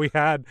scene that we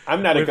had.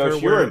 I'm not a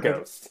ghost. You're a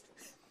ghost.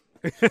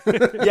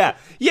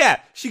 Yeah.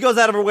 She goes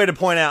out of her way to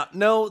point out,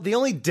 no, the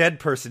only dead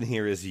person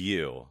here is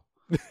you.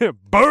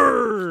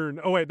 Burn!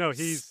 Oh, wait, no,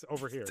 he's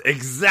over here.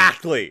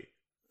 Exactly.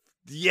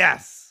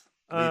 Yes.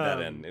 Leave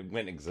that in. It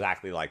went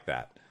exactly like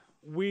that.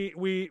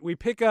 We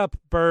pick up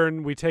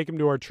Burn. We take him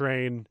to our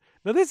train.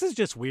 Now, this is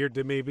just weird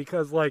to me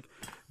because, like,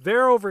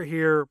 they're over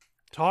here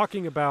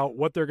talking about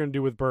what they're going to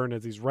do with Byrne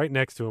as he's right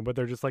next to him, but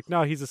they're just like,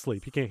 no, he's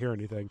asleep. He can't hear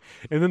anything.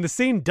 And then the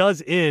scene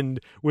does end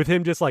with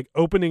him just, like,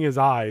 opening his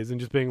eyes and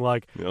just being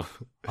like,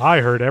 I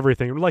heard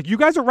everything. And we're like, you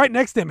guys are right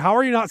next to him. How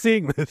are you not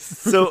seeing this?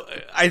 So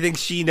I think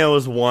she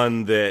knows,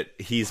 one, that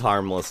he's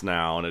harmless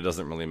now, and it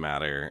doesn't really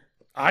matter.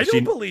 I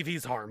don't believe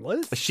he's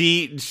harmless.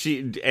 She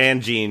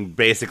and Jean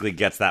basically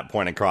gets that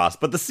point across,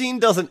 but the scene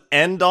doesn't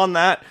end on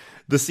that.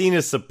 The scene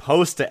is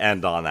supposed to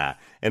end on that,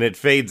 and it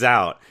fades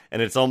out, and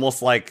it's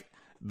almost like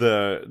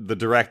the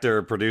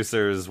director,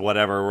 producers,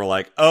 whatever, were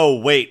like, oh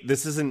wait,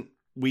 this isn't,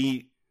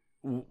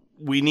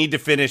 we need to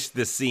finish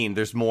this scene.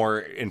 There's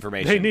more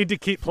information. They need to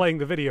keep playing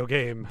the video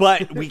game.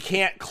 But we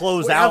can't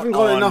close we out haven't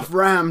got on... enough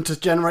RAM to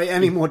generate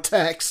any more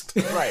text.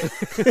 Right.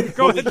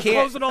 Go ahead and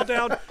close it all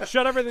down,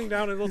 shut everything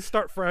down, and let's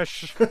start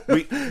fresh.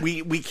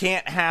 We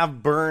can't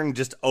have Byrne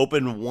just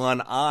open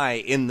one eye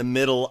in the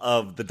middle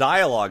of the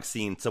dialogue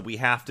scene, so we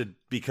have to,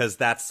 because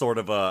that's sort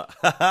of a,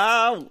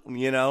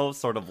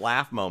 sort of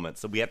laugh moment.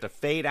 So we have to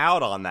fade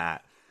out on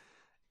that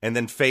and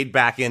then fade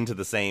back into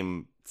the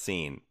same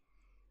scene.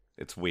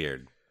 It's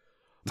weird.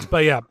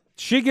 But yeah,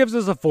 she gives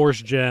us a Force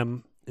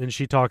gem, and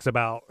she talks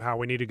about how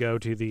we need to go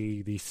to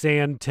the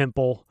Sand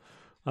Temple,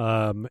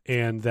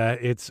 and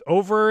that it's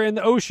over in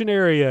the ocean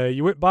area.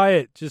 You went by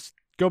it, just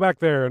go back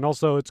there. And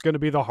also, it's going to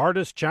be the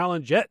hardest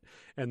challenge yet.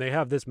 And they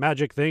have this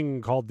magic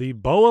thing called the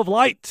Bow of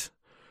Light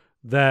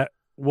that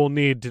we'll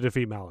need to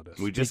defeat Malladus.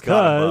 We just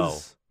got a bow.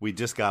 We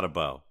just got a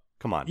bow.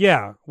 Come on.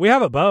 Yeah, we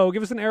have a bow.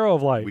 Give us an arrow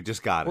of light. We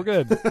just got it.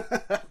 We're good.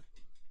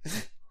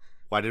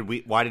 Why did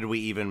we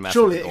even mess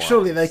surely, with the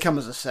surely they come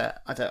as a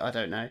set. I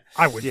don't know.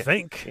 I would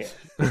think.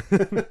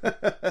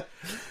 Yeah.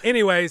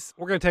 Anyways,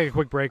 we're going to take a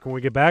quick break. When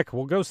we get back,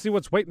 we'll go see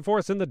what's waiting for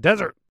us in the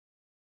desert.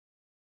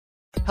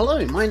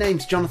 Hello, my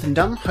name's Jonathan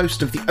Dunn,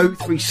 host of the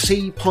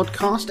O3C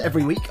podcast.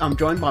 Every week I'm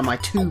joined by my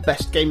two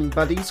best gaming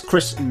buddies,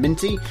 Chris and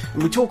Minty,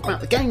 and we talk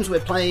about the games we're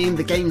playing,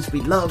 the games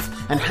we love,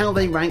 and how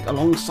they rank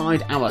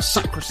alongside our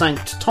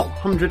sacrosanct top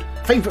 100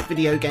 favourite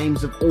video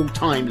games of all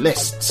time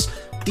lists.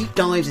 Deep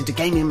dives into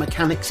gaming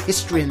mechanics,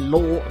 history and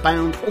lore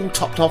abound, all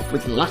topped off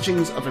with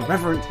lashings of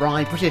irreverent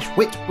dry British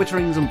wit,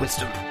 witterings and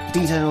wisdom. For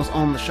details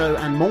on the show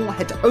and more,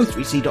 head to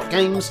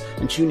o3c.games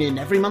and tune in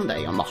every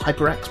Monday on the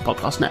HyperX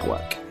Podcast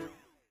Network.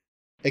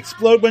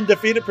 Explode When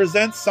Defeated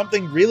presents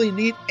something really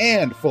neat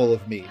and full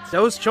of meat.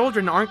 Those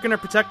children aren't going to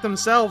protect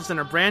themselves in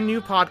a brand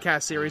new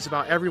podcast series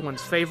about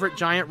everyone's favorite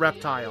giant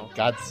reptile.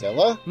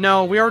 Godzilla?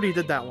 No, we already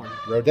did that one.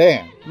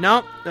 Rodan?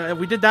 No,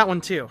 we did that one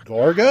too.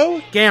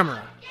 Gorgo?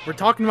 Gamera. We're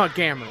talking about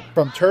Gamera.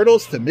 From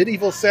turtles to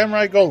medieval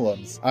samurai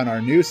golems on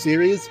our new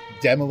series,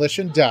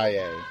 Demolition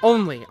Daiei.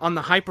 Only on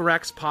the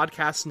HyperX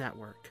Podcast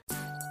Network.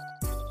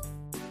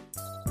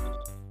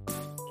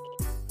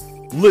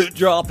 Loot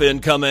drop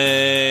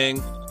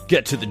incoming!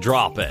 Get to the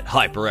drop at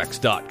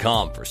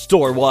HyperX.com for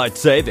store-wide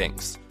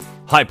savings.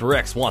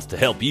 HyperX wants to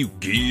help you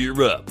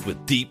gear up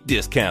with deep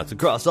discounts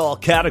across all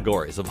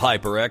categories of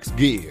HyperX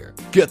gear.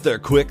 Get there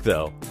quick,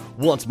 though.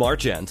 Once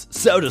March ends,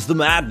 so does the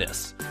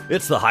madness.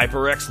 It's the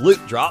HyperX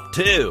Loot Drop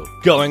 2,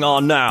 going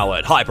on now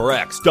at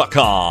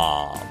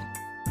HyperX.com.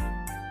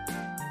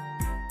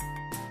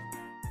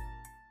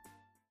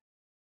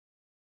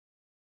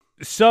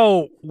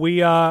 So we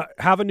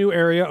have a new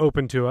area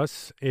open to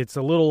us. It's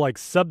a little like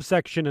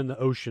subsection in the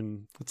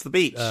ocean. It's the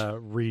beach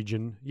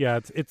region. Yeah,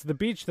 it's the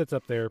beach that's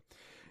up there.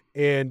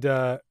 And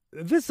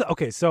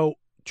so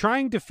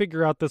trying to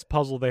figure out this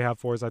puzzle they have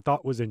for us, I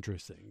thought was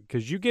interesting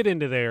because you get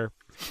into there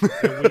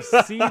and we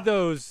see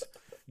those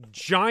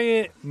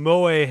giant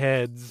moe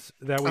heads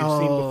that we've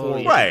seen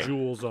before with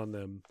jewels on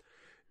them.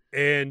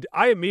 And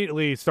I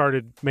immediately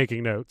started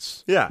making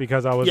notes. Yeah.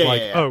 Because I was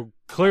oh,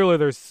 clearly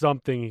there's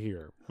something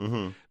here.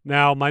 Mm-hmm.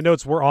 Now, my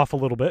notes were off a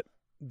little bit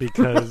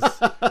because...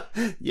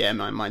 yeah,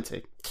 mine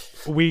too.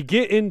 We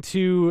get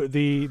into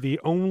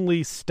the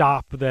only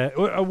stop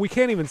that... We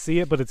can't even see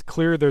it, but it's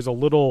clear there's a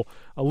little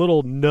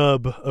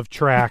nub of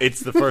track.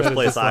 It's the first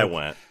place I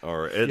went,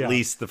 or at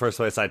least the first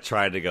place I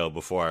tried to go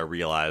before I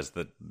realized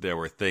that there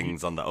were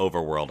things on the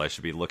overworld I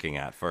should be looking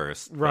at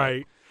first.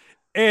 Right.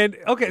 And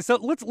okay, so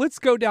let's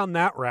go down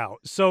that route.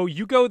 So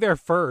you go there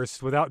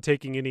first without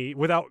thinking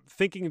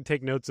to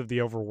take notes of the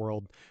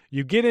overworld.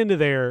 You get into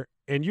there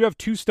and you have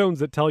two stones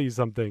that tell you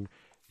something.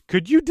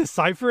 Could you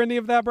decipher any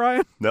of that,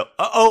 Brian? No.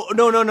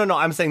 No.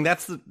 I'm saying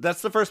that's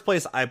the first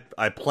place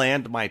I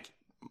planned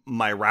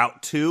my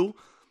route to,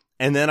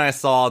 and then I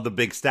saw the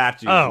big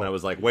statues and I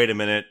was like, wait a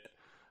minute.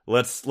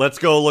 Let's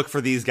go look for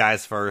these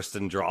guys first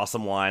and draw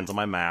some lines on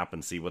my map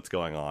and see what's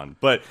going on.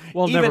 But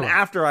even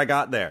after I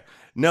got there,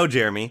 no,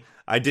 Jeremy,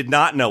 I did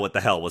not know what the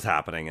hell was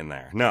happening in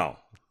there. No.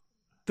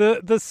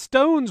 The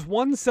stones,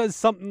 one says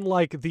something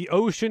like the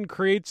ocean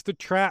creates the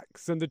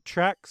tracks and the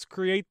tracks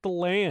create the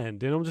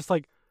land. And I'm just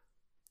like,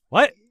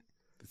 what?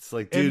 It's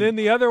like, dude, and then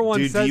the other one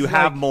says, do you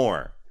have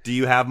more? Do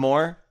you have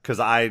more? Because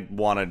I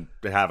wanted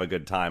to have a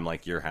good time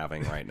like you're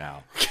having right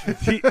now.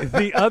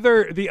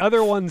 the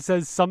other one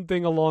says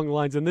something along the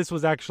lines, and this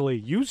was actually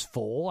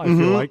useful, I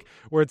feel like,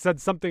 where it said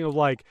something of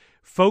like,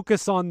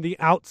 focus on the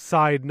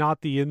outside,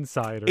 not the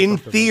inside. Or In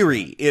something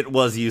theory, like it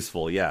was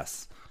useful,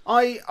 yes.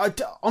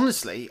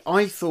 Honestly,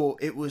 I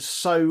thought it was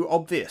so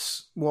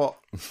obvious what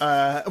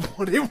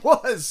it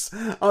was.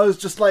 I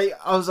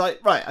was like,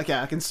 right, okay,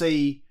 I can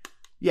see.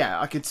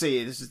 Yeah, I could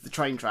see this is the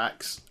train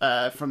tracks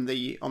on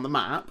the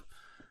map,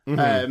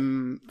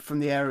 from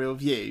the aerial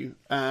view.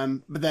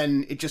 But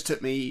then it just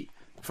took me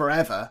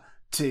forever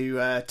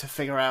to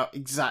figure out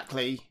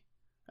exactly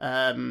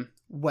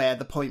where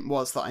the point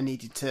was that I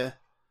needed to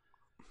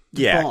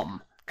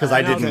bomb. Because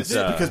I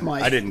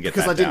didn't get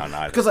that down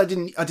either. Because I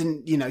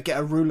didn't, get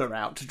a ruler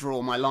out to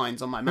draw my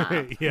lines on my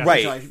map,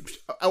 Right?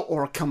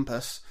 Or a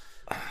compass.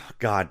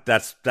 God,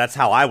 that's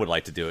how I would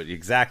like to do it.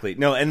 Exactly.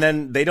 No, and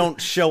then they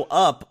don't show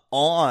up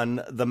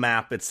on the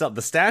map itself.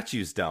 The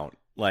statues don't.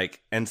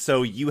 And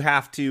so you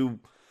have to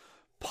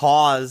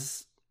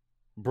pause,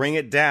 bring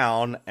it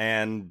down,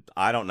 and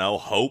I don't know,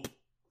 hope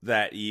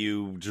that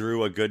you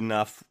drew a good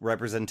enough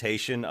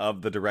representation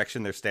of the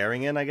direction they're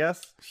staring in, I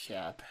guess.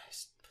 Yeah.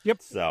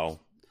 Yep. So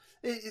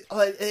it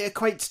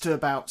equates to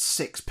about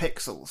 6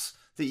 pixels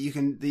that you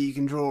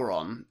can draw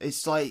on.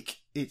 It's like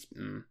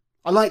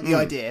I like the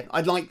idea.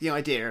 I like the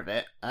idea of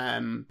it.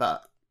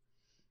 But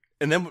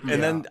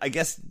then I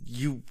guess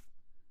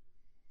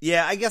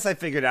I guess I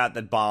figured out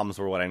that bombs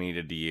were what I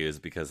needed to use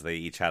because they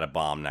each had a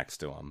bomb next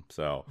to them.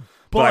 So,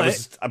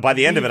 but by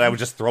the end of it, I was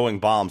just throwing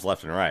bombs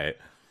left and right.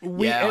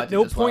 At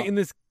no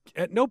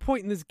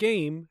point in this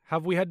game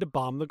have we had to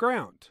bomb the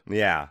ground.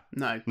 Yeah.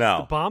 No.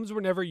 The bombs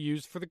were never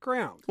used for the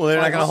ground. Well, they're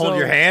not going to hold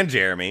your hand,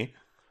 Jeremy.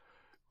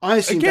 I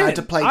assumed I had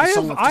to play the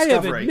Song of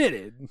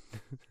Discovery.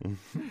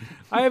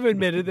 I have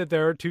admitted that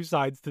there are two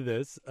sides to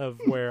this, of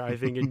where I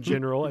think in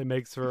general it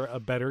makes for a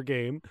better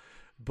game,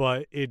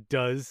 but it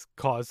does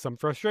cause some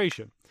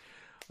frustration.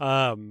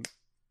 And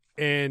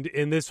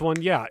in this one,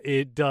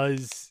 it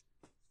does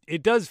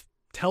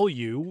tell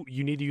you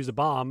need to use a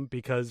bomb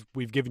because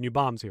we've given you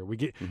bombs here.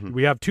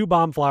 We have 2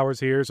 bomb flowers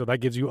here, so that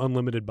gives you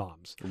unlimited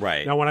bombs.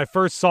 Right. Now, when I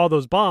first saw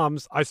those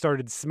bombs, I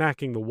started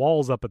smacking the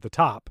walls up at the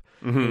top.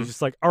 It was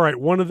just like, all right,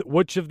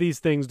 which of these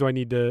things do I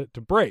need to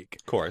break?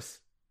 Of course.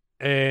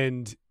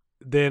 And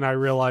then I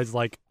realized,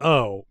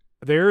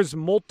 there's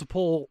more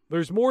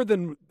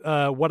than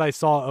what I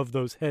saw of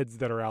those heads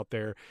that are out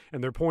there,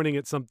 and they're pointing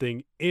at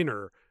something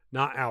inner,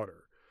 not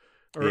outer.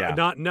 Or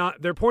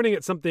not they're pointing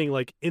at something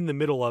like in the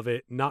middle of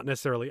it, not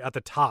necessarily at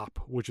the top,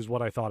 which is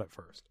what I thought at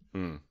first.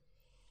 I'm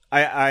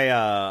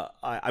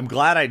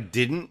glad I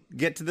didn't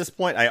get to this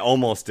point. I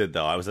almost did,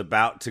 though. I was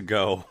about to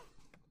go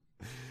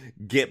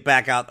get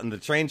back out on the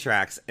train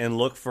tracks and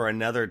look for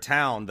another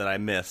town that I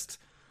missed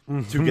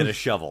to get a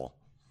shovel.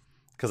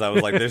 Because I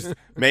was like,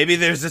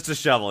 there's just a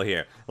shovel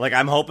here.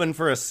 I'm hoping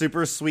for a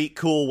super sweet,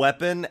 cool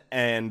weapon,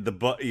 and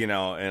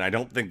and I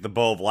don't think the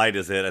bow of light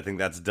is it. I think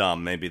that's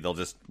dumb. Maybe they'll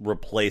just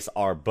replace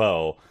our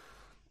bow.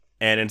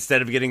 And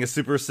instead of getting a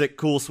super sick,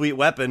 cool, sweet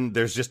weapon,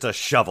 there's just a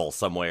shovel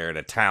somewhere in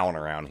a town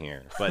around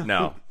here. But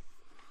no.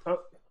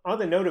 On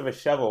the note of a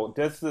shovel,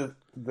 does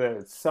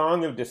the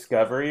Song of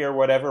Discovery or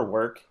whatever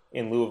work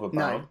in lieu of a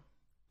bomb? No.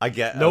 I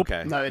get Nope.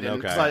 Okay. No, it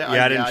didn't. Okay.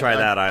 I didn't try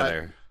that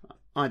either.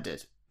 I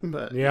did.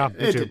 But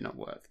it did not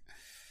work.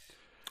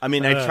 I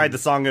mean, I tried the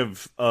Song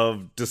of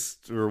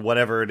or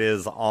whatever it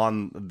is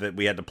on that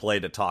we had to play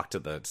to talk to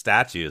the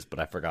statues, but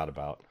I forgot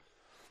about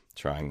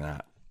trying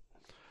that.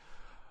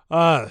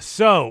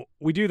 So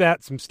we do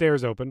that. Some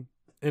stairs open,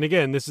 and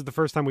again, this is the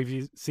first time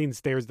we've seen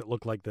stairs that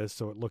look like this,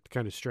 so it looked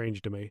kind of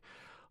strange to me.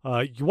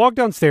 You walk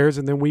downstairs,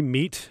 and then we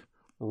meet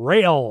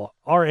Rael,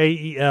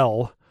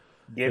 Rael.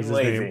 Getting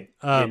lazy,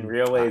 getting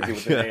real lazy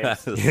with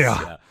the names.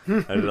 Yeah.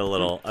 I did a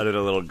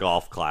little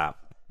golf clap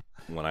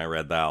when I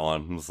read that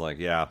one. I was like,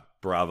 yeah,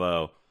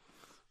 bravo.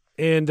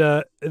 And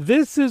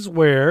this is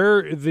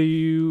where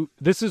you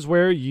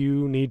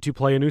need to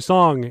play a new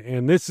song,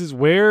 and this is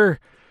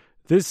where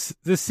this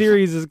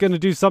series is going to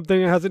do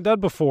something it hasn't done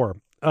before.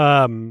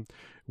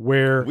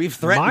 Where we've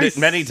threatened it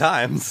many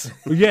times.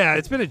 Yeah,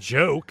 it's been a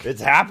joke.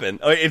 It's happened.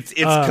 It's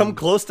come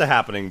close to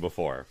happening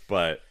before,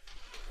 but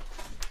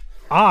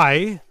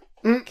I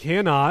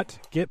cannot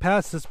get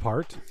past this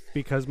part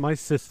because my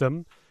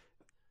system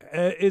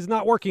is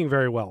not working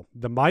very well.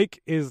 The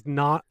mic is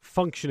not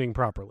functioning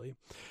properly.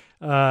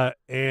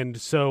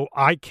 And so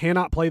I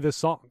cannot play this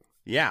song.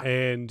 Yeah.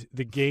 And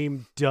the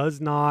game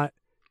does not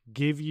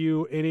give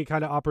you any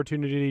kind of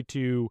opportunity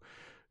to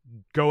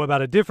go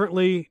about it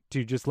differently,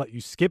 to just let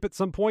you skip at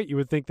some point. You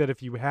would think that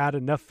if you had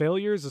enough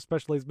failures,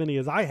 especially as many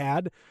as I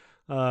had,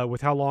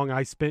 with how long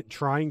I spent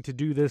trying to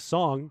do this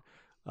song,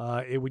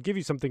 it would give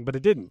you something, but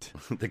it didn't.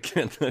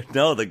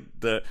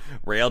 The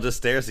Rael just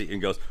stares at you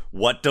and goes,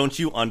 "What don't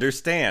you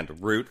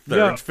understand? Root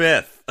third,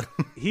 fifth."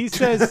 He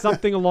says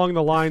something along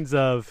the lines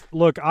of,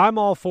 "Look, I'm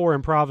all for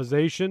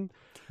improvisation,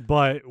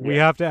 but we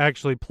have to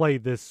actually play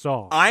this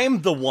song."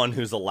 I'm the one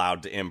who's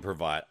allowed to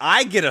improvise.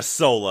 I get a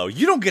solo.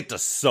 You don't get to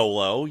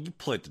solo. You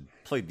play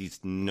play these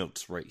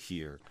notes right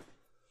here.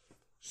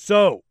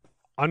 So,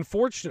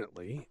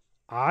 unfortunately,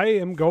 I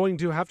am going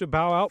to have to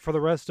bow out for the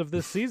rest of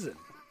this season.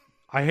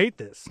 I hate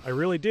this. I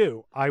really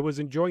do. I was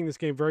enjoying this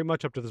game very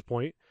much up to this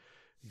point.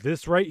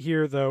 This right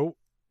here, though,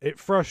 it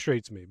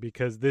frustrates me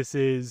because this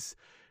is,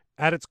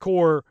 at its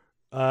core,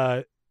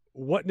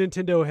 what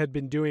Nintendo had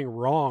been doing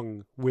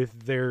wrong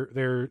with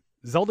their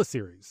Zelda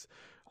series.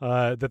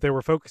 That they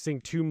were focusing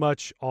too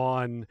much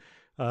on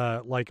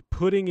like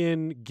putting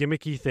in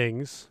gimmicky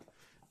things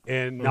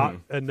and not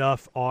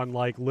enough on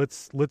like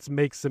let's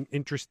make some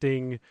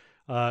interesting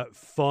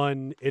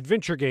fun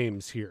adventure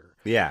games here.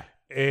 Yeah.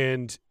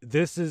 And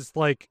this is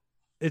like,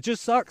 it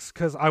just sucks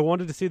because I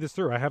wanted to see this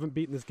through. I haven't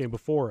beaten this game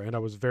before and I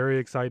was very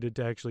excited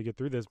to actually get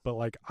through this, but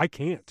like I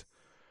can't.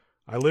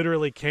 I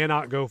literally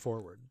cannot go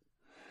forward.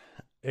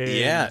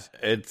 And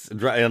it's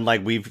and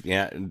like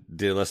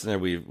dear listener,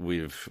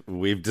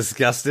 we've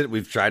discussed it.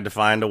 We've tried to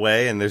find a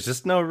way, and there's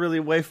just no really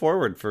way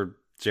forward for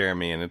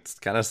Jeremy, and it's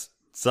kind of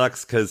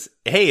sucks because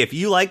hey, if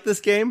you like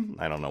this game,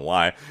 I don't know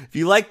why. If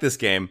you like this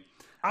game,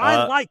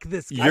 I like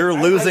this game. You're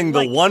losing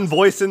the one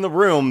voice in the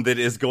room that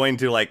is going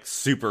to like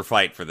super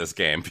fight for this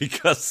game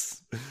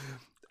because.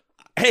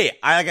 Hey,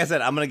 like I said,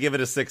 I'm going to give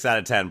it a 6 out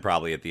of 10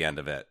 probably at the end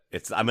of it.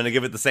 I'm going to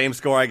give it the same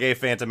score I gave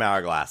Phantom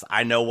Hourglass.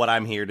 I know what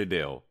I'm here to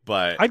do,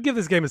 but I'd give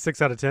this game a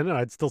 6 out of 10 and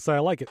I'd still say I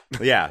like it.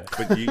 Yeah,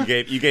 but you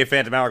gave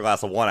Phantom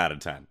Hourglass a 1 out of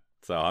 10.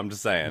 So I'm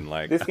just saying,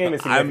 like, this game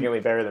is significantly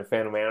better than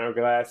Phantom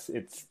Hourglass.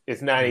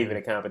 It's not even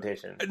a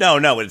competition.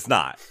 No, it's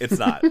not. It's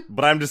not.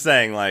 But I'm just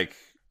saying, like,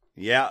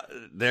 yeah,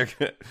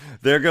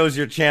 there goes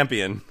your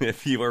champion.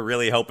 If you were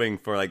really hoping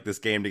for like this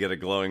game to get a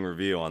glowing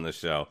review on this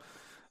show.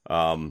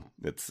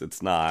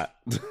 It's not.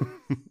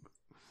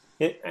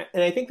 And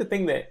I think the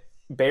thing that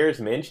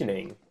bears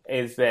mentioning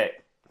is that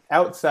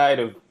outside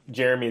of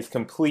Jeremy's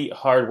complete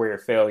hardware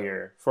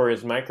failure for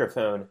his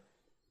microphone,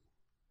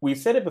 we've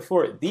said it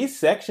before, these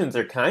sections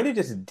are kind of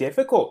just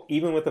difficult,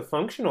 even with a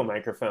functional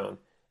microphone.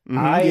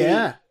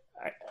 I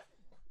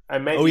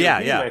might be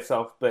repeating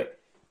myself, but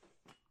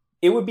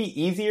it would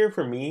be easier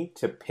for me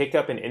to pick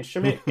up an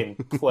instrument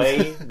and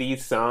play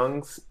these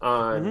songs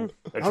on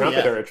a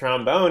trumpet or a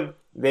trombone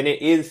than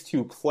it is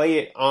to play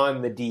it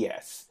on the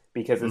DS,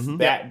 because it's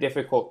that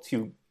difficult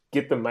to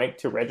get the mic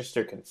to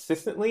register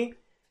consistently.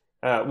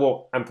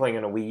 Well, I'm playing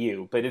on a Wii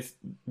U, but it's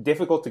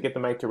difficult to get the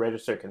mic to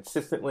register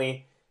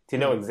consistently, to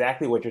know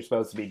exactly what you're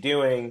supposed to be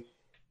doing,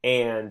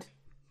 and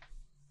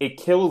it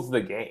kills the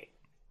game.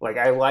 Like,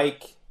 I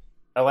like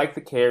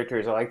the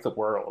characters, I like the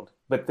world,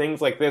 but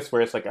things like this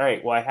where it's like, all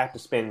right, well, I have to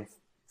spend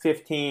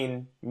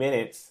 15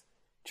 minutes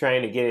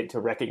trying to get it to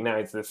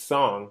recognize this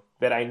song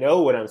that I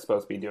know what I'm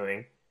supposed to be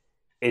doing.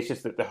 It's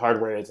just that the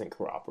hardware isn't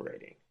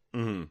cooperating.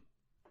 Mm-hmm.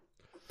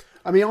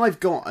 I mean,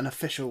 I've got an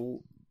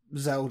official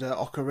Zelda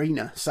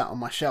Ocarina sat on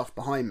my shelf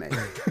behind me.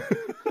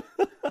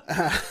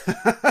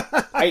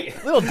 I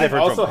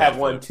also have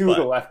one to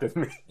the left of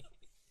me.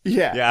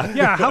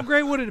 Yeah. How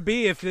great would it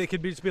be if it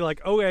could just be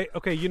like,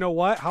 okay, you know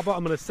what? How about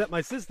I'm going to set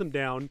my system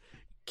down.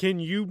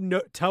 Can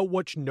you tell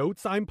which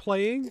notes I'm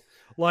playing?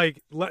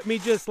 Like, let me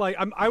just like,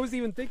 I was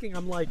even thinking,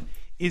 I'm like,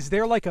 is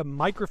there like a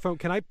microphone?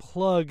 Can I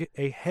plug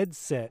a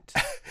headset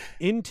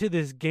into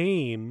this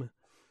game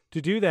to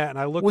do that? And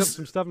I looked up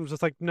some stuff and was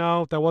just like,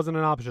 no, that wasn't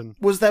an option.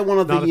 Was there one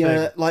of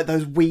the like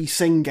those Wii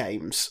Sing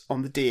games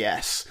on the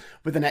DS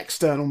with an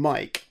external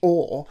mic,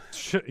 or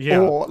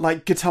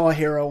like Guitar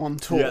Hero on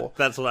tour? Yeah,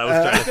 that's what I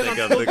was trying to think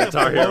of. The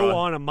Guitar Hero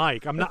on a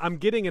mic. I'm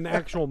getting an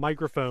actual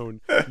microphone,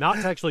 not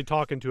to actually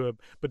talking to it,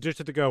 but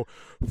just to go.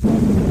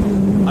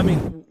 I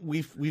mean,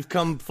 we've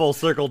come full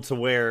circle to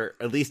where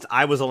at least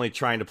I was only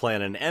trying to play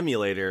on an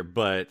emulator,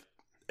 but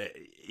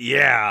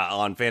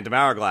on Phantom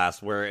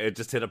Hourglass, where it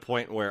just hit a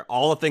point where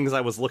all the things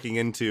I was looking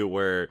into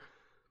where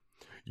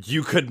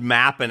you could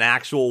map an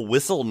actual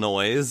whistle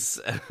noise,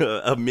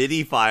 a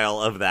MIDI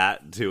file of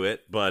that to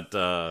it, but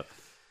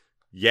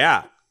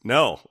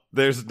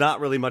there's not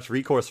really much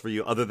recourse for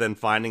you other than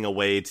finding a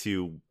way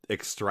to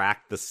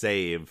extract the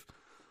save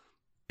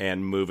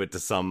and move it to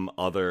some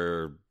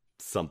other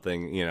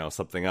something else.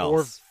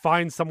 Or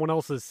find someone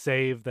else's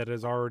save that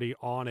is already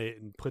on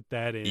it and put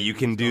that in. You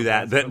can do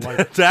that. That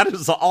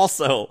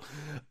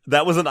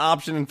was an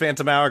option in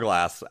Phantom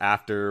Hourglass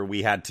after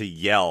we had to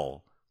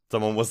yell.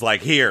 Someone was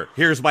like,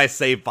 here's my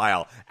save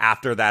file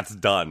after that's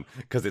done,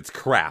 because it's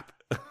crap.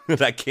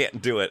 I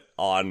can't do it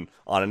on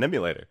an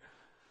emulator.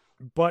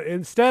 But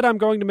instead, I'm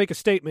going to make a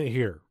statement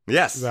here.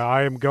 Yes.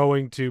 I am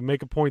going to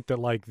make a point that,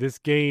 like, this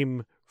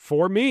game,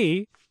 for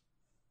me,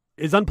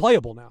 is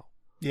unplayable now.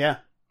 Yeah.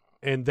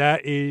 And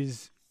that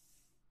is,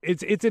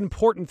 it's an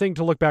important thing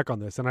to look back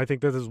on this. And I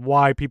think this is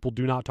why people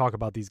do not talk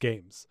about these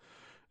games.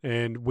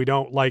 And we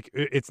don't, like,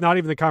 it's not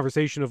even the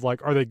conversation of,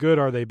 like, are they good,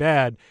 are they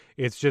bad?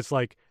 It's just,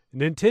 like,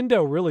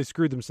 Nintendo really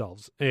screwed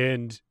themselves.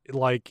 And,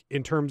 like,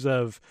 in terms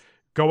of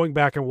going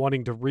back and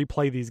wanting to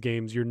replay these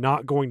games, you're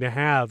not going to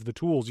have the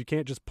tools. You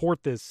can't just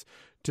port this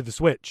to the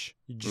Switch.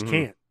 You just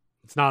can't.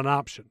 It's not an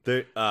option.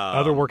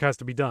 Other work has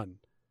to be done.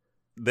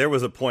 There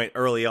was a point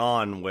early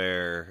on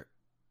where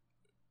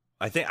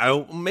I think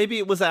maybe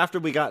it was after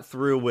we got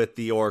through with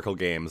the Oracle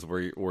games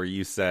where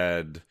you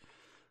said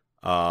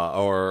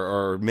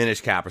or Minish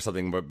Cap or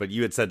something, but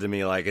you had said to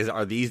me like,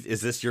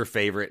 is this your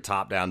favorite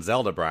top-down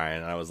Zelda,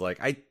 Brian? And I was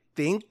like, I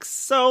think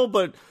so,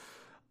 but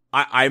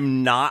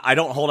I'm not. I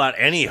don't hold out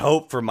any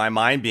hope for my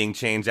mind being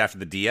changed after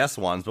the DS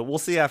ones, but we'll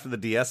see after the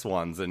DS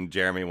ones. And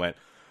Jeremy went,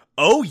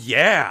 "Oh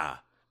yeah,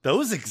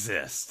 those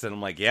exist," and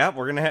I'm like, "Yeah,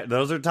 we're gonna.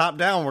 Those are top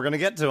down. We're gonna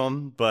get to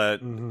them."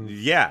 But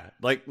yeah,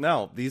 like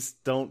no, these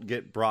don't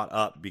get brought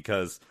up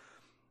because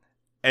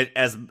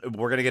as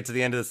we're gonna get to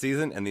the end of the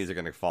season, and these are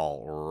gonna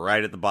fall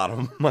right at the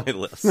bottom of my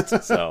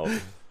list. So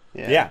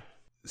yeah.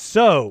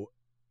 So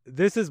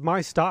this is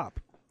my stop.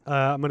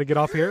 I'm gonna get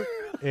off here.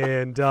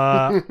 And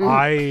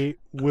I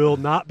will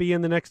not be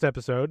in the next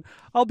episode.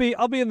 I'll be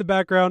in the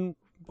background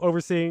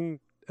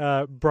overseeing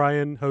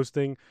Brian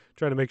hosting,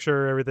 trying to make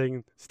sure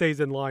everything stays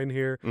in line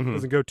here,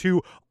 doesn't go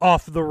too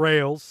off the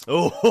rails.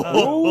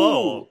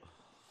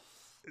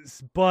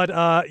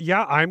 But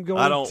yeah, I'm going.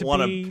 I don't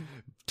want to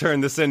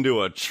turn this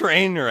into a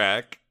train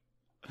wreck.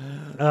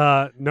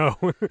 No.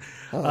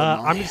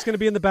 I'm just going to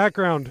be in the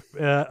background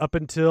up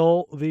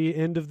until the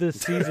end of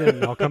this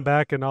season. I'll come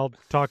back and I'll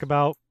talk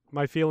about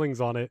my feelings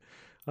on it.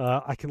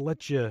 I can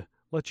let you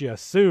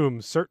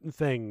assume certain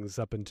things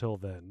up until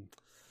then.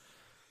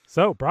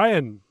 So,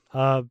 Brian,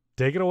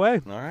 take it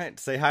away. All right.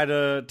 Say hi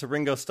to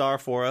Ringo Starr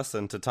for us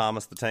and to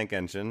Thomas the Tank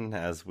Engine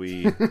as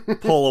we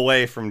pull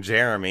away from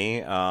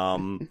Jeremy. I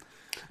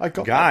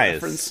got guys, that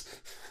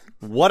reference.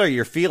 What are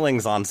your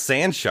feelings on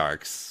Sand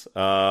Sharks?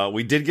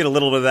 We did get a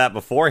little bit of that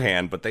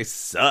beforehand, but they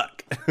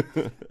suck.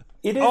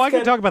 I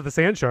can talk about the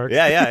Sand Sharks.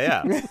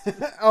 Yeah.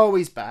 Oh,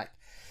 he's back.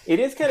 It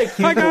is kind of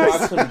cute to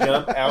watch them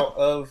jump out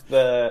of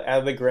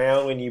the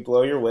ground when you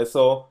blow your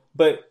whistle,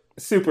 but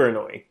super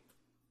annoying.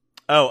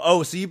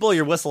 Oh, so you blow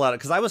your whistle out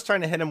because I was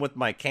trying to hit him with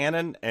my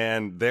cannon,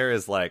 and there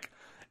is like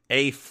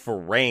a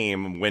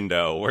frame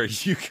window where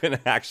you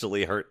can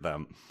actually hurt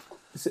them.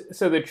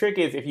 So the trick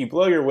is, if you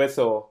blow your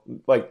whistle,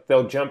 like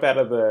they'll jump out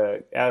of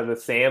the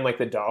sand like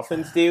the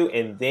dolphins do,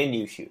 and then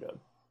you shoot them.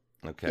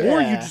 Okay. Or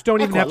you just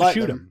don't even have to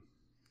shoot them.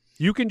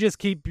 You can just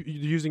keep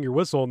using your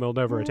whistle, and they'll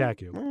never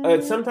attack you.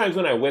 Sometimes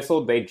when I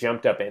whistled, they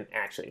jumped up and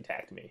actually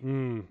attacked me.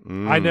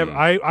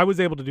 I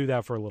was able to do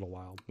that for a little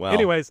while. Well,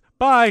 anyways,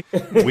 bye.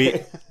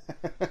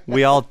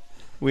 we all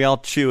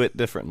chew it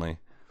differently.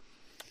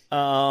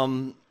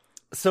 So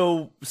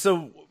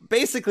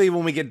basically,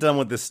 when we get done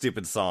with this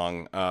stupid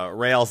song,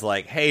 Rael's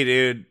like, "Hey,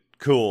 dude,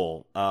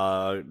 cool,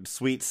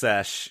 sweet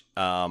sesh.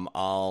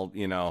 I'll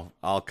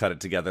cut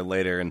it together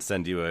later and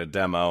send you a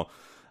demo."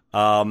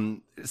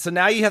 So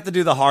now you have to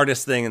do the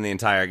hardest thing in the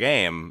entire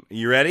game.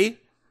 You ready?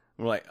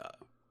 We're like,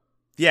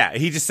 yeah,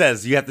 he just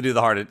says you have to do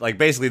the hardest. Like,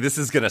 basically, this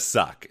is going to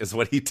suck, is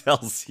what he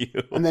tells you.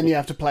 And then you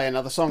have to play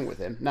another song with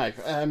him. No.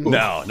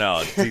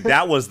 No. See,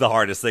 that was the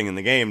hardest thing in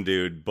the game,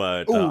 dude.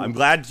 But I'm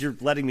glad you're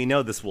letting me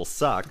know this will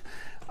suck.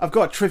 I've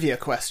got a trivia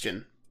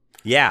question.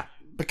 Yeah.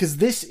 Because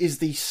this is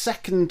the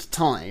second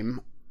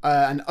time,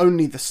 and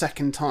only the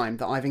second time,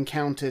 that I've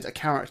encountered a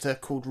character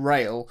called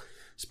Rael,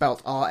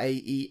 spelt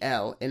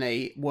Rael, in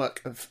a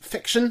work of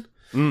fiction.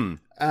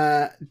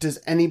 Does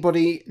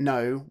anybody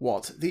know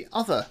what the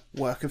other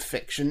work of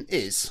fiction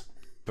is?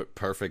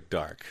 Perfect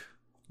Dark.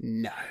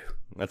 No.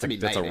 That's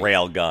a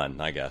rail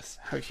gun, I guess.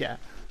 Oh, yeah.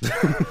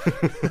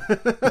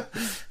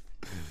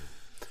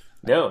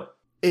 No.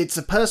 It's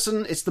a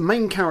person, it's the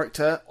main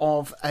character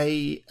of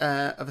a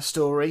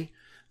story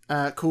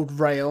called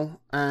Rael,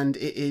 and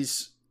it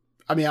is...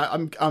 I mean,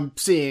 I'm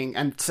seeing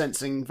and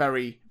sensing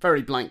very,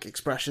 very blank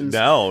expressions.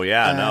 No.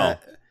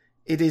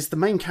 It is the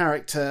main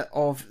character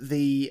of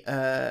the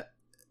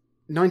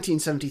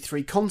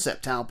 1973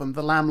 concept album,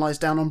 The Lamb Lies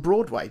Down on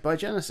Broadway by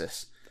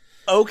Genesis.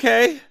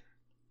 Okay.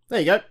 There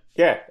you go.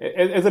 Yeah,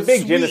 as a big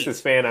Sweet. Genesis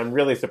fan, I'm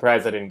really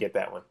surprised I didn't get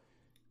that one.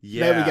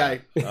 Yeah.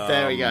 There we go.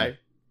 There we go.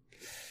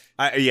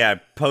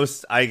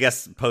 Post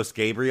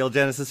Gabriel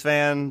Genesis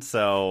fan,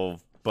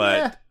 but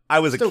yeah, I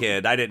was a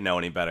kid. I didn't know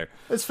any better.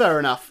 It's fair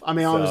enough. I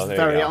mean, I was a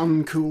very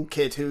uncool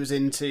kid who was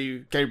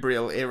into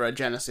Gabriel era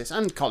Genesis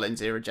and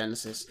Collins era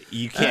Genesis.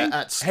 You can't.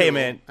 At school. Hey,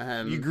 man,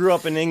 you grew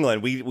up in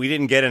England. We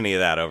didn't get any of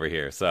that over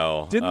here.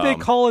 So didn't they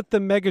call it the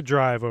Mega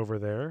Drive over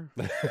there?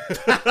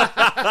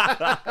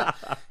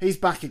 He's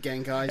back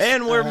again, guys,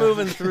 and we're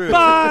moving through.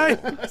 Bye.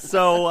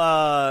 So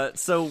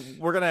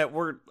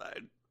we're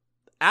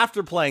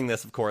after playing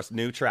this, of course,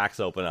 new tracks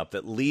open up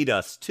that lead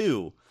us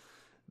to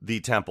the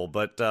temple,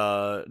 but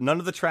none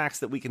of the tracks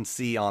that we can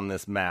see on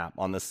this map,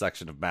 on this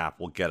section of map,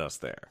 will get us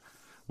there.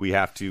 We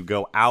have to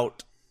go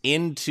out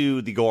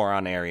into the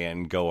Goron area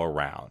and go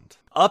around.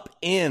 Up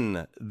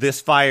in this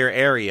fire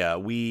area,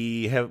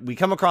 we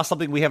come across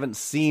something we haven't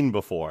seen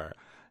before,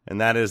 and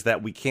that is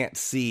that we can't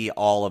see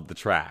all of the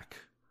track.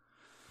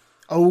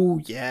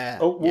 Oh, yeah.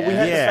 Oh, well, we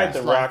had to fight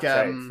the rock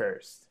type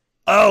first.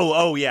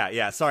 Oh,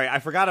 yeah. Sorry, I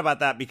forgot about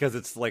that because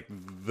it's like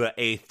the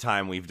 8th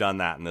time we've done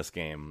that in this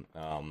game.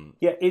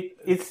 Yeah,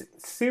 it's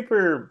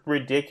super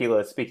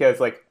ridiculous because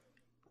like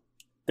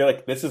they're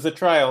like, this is a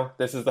trial.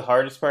 This is the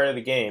hardest part of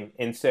the game,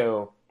 and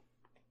so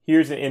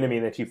here's an enemy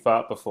that you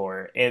fought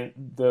before. And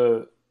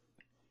the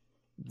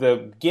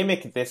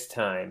gimmick this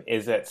time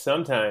is that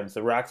sometimes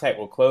the Rock-Type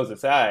will close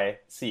its eye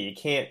so you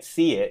can't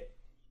see it,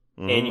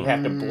 and you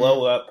have to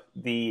blow up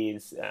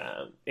these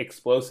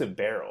explosive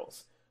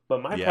barrels.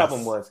 But my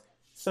problem was,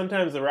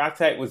 sometimes the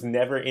Rock-Type was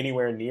never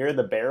anywhere near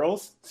the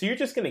barrels, so you're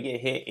just going to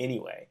get hit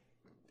anyway.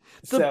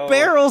 The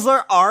barrels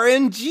are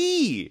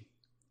RNG.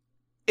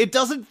 It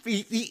doesn't,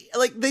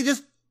 like, they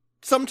just,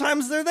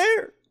 sometimes they're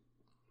there.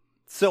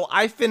 So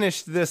I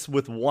finished this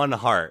with 1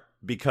 heart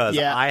because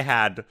I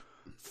had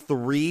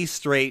 3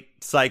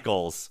 straight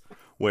cycles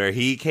where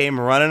he came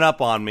running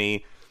up on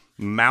me,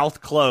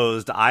 mouth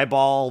closed,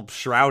 eyeball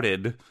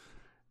shrouded,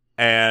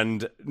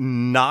 and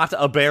not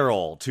a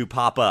barrel to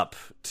pop up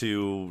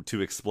to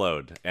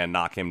explode and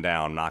knock him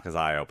down, knock his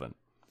eye open.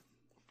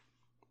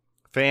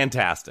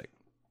 Fantastic.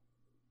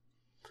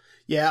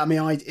 Yeah, I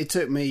mean, it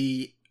took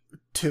me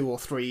 2 or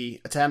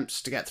 3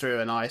 attempts to get through,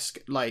 and I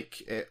think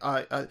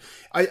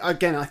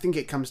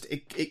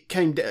it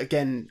came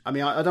again. I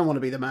mean, I don't want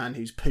to be the man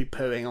who's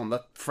poo-pooing on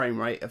the frame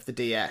rate of the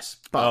DS,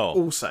 but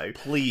also,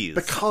 please,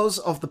 because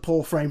of the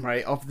poor frame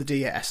rate of the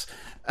DS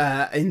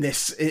in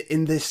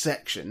this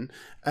section,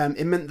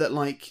 it meant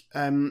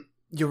that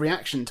your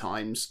reaction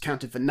times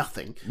counted for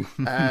nothing.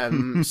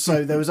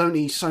 So there was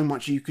only so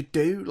much you could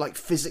do, like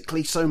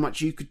physically, so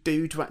much you could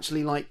do to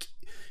actually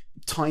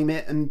time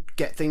it and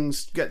get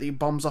the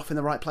bombs off in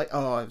the right place.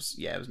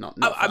 It was not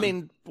fun. I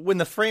mean, when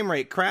the frame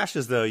rate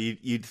crashes, though,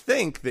 you'd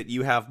think that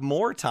you have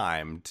more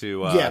time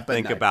to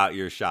think about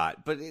your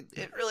shot, but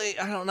it really,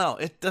 I don't know.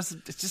 It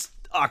doesn't. It's just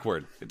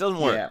awkward. It doesn't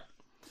work.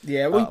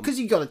 Yeah, well, because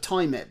you got to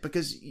time it,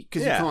 because you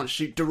can't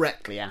shoot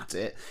directly at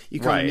it. You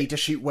kind of need to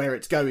shoot where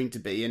it's going to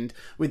be, and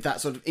with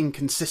that sort of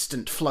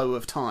inconsistent flow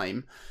of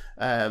time,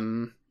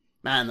 man,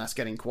 that's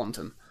getting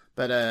quantum.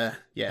 But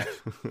yeah.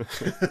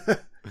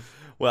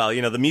 Well,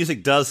 the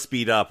music does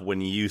speed up when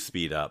you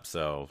speed up,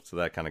 so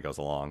that kind of goes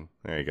along.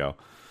 There you go.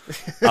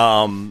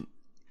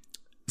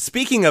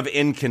 Speaking of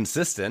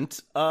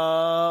inconsistent,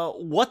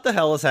 what the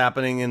hell is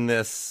happening in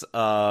this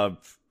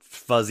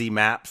fuzzy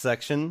map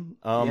section?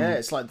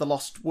 It's like the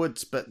Lost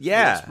Woods, but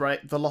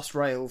the Lost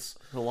Rails,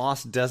 the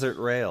Lost Desert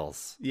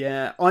Rails.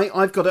 Yeah,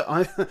 I've got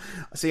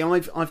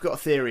a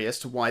theory as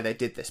to why they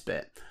did this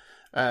bit.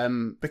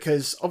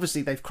 Because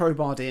obviously they've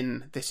crowbarred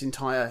in this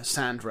entire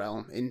sand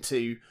realm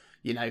into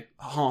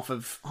half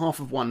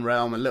of one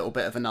realm, a little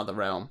bit of another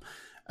realm,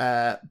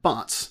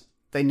 but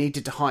they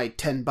needed to hide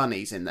 10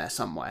 bunnies in there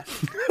somewhere.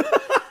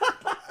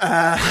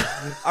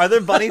 Are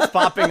there bunnies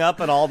popping up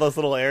in all those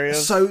little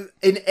areas? So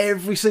in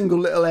every single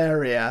little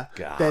area,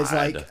 there's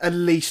at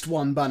least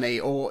 1 bunny,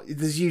 or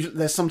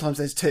sometimes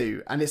there's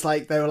 2, and it's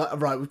like they were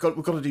like, right, we've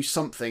got to do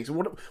something. So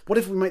what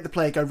if we make the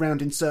player go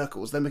round in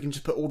circles? Then we can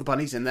just put all the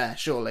bunnies in there,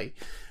 surely.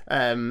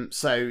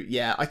 So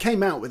yeah, I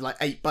came out with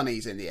 8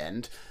 bunnies in the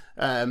end.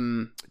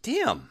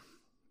 Damn.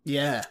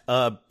 Yeah.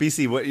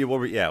 BC, what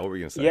were you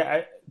gonna say?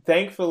 Yeah,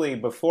 thankfully,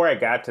 before I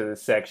got to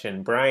this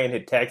section, Brian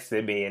had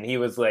texted me, and he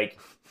was like,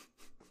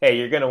 "Hey,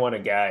 you're gonna want a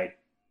guide."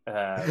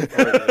 I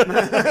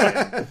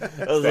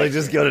was like,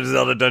 just go to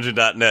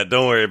ZeldaDungeon.net.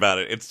 Don't worry about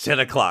it. It's 10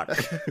 o'clock.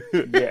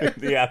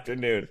 The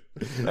afternoon.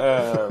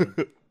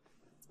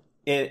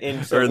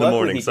 And so or in the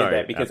morning. He did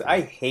that because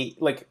I hate,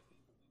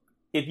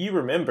 if you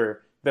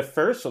remember the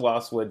first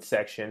Lost Woods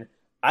section,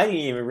 I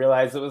didn't even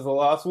realize it was the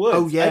Lost Woods.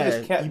 Oh yeah, I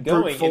just kept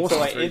going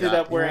until I ended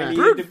up where I needed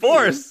brute to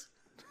force.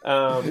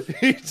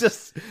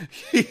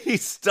 Be. He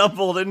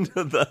stumbled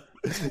into the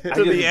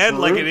end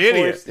like an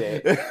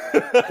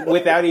idiot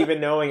without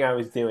even knowing I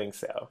was doing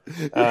so.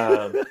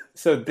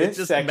 So this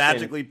just section,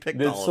 magically picked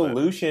the all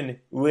solution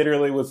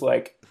literally was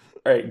like,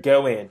 all right,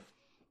 go in,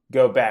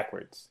 go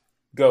backwards,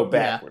 go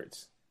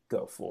backwards,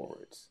 go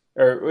forwards.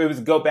 Or it was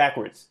go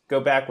backwards,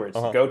 go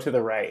to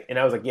the right. And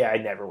I was like, yeah, I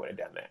never would have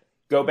done that.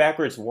 Go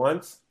backwards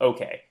once,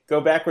 okay.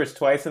 Go backwards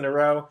twice in a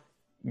row,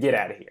 get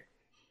out of here.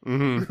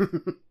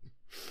 Mm-hmm.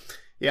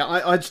 Yeah,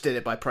 I just did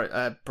it by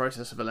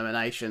process of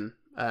elimination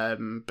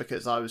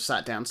because I was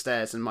sat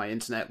downstairs and my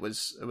internet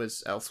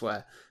was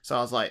elsewhere. So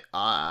I was like,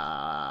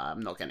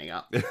 I'm not getting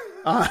up.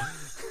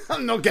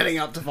 I'm not getting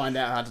up to find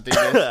out how to do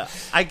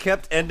this. I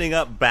kept ending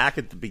up back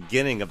at the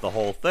beginning of the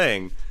whole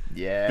thing.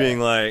 Yeah. Being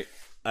like,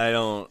 I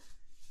don't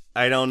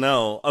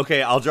know.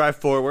 Okay, I'll drive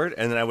forward,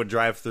 and then I would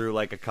drive through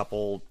a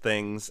couple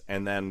things,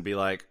 and then be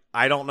like,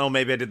 I don't know,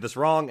 maybe I did this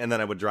wrong, and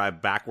then I would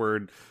drive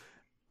backward,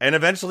 and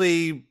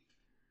eventually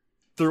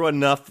through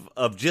enough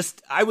of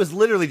I was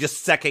literally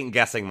just second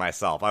guessing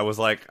myself. I was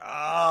like,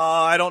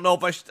 I don't know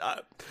if I should,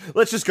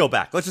 let's just go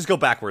back. Let's just go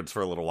backwards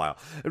for a little while.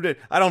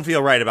 I don't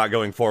feel right about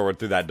going forward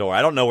through that door.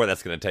 I don't know where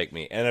that's going to take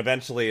me. And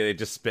eventually it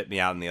just spit me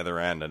out on the other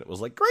end, and it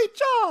was like, great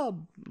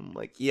job. I'm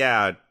like,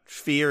 yeah,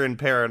 fear and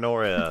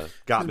paranoia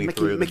got me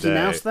through the Mickey day.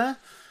 Mouse there?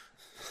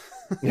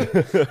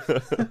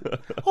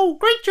 Oh,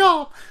 great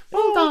job.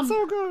 Well done.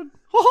 So good.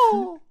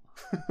 Oh.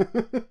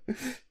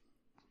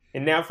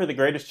 And now for the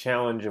greatest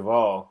challenge of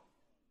all.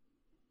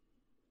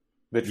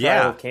 The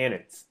Trial of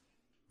Cannons.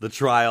 The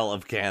Trial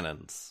of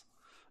Cannons.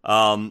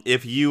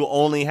 If you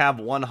only have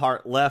one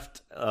heart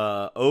left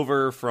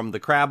over from the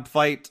crab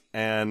fight,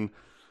 and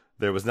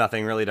there was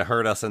nothing really to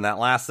hurt us in that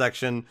last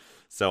section,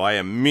 so I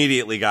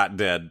immediately got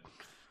dead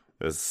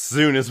as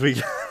soon as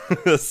we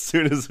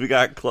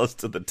got close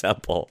to the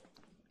temple.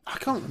 I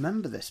can't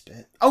remember this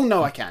bit. Oh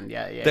no, I can.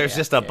 Yeah. There's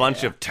just a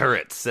bunch of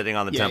turrets sitting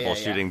on the temple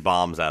shooting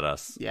bombs at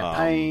us. Yeah,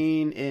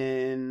 pain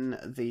in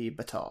the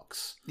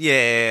buttocks.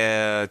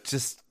 Yeah,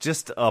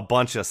 just a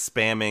bunch of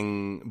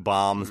spamming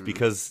bombs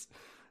because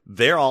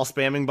they're all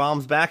spamming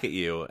bombs back at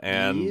you.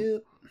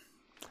 And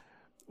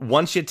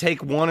once you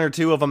take one or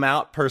two of them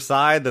out per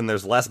side, then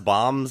there's less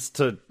bombs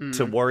to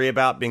worry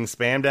about being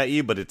spammed at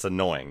you, but it's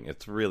annoying.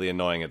 It's really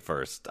annoying at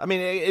first. I mean,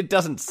 it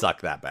doesn't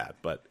suck that bad,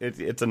 but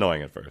it's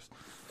annoying at first.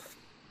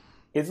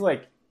 It's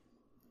like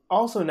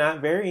also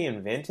not very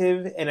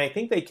inventive, and I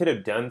think they could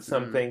have done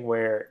something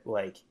where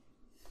like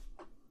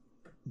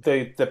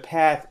the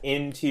path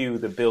into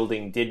the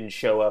building didn't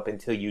show up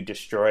until you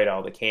destroyed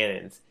all the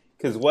cannons.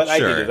 Because what I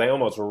did is I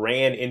almost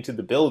ran into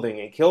the building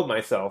and killed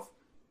myself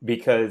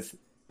because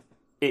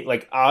it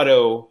like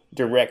auto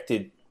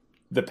directed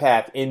the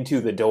path into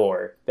the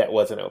door that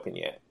wasn't open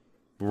yet.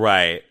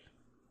 Right.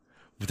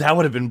 That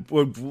would have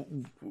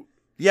been.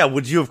 Yeah,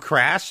 would you have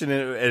crashed and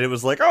it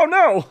was like, oh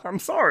no, I'm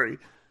sorry.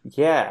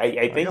 Yeah,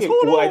 I think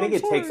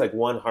it takes like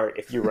one heart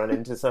if you run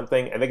into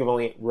something. I think I've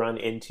only run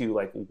into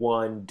like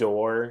one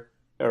door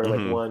or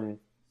like one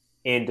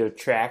end of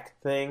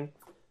track thing.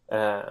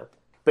 But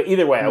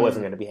either way, I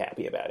wasn't going to be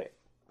happy about it.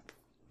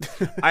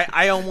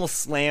 I almost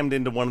slammed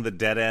into one of the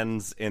dead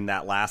ends in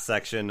that last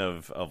section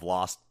of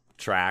Lost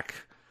Track.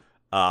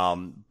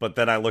 But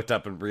then I looked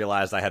up and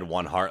realized I had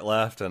one heart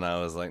left, and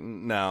I was like,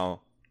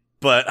 no.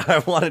 But I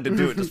wanted to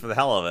do it just for the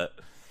hell of it.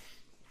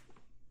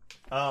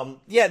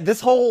 Yeah, this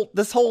whole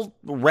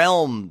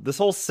realm, this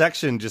whole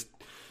section just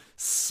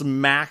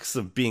smacks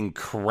of being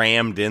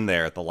crammed in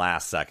there at the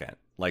last second.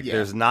 Like,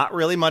 there's not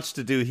really much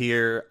to do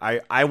here.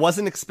 I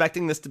wasn't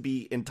expecting this to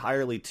be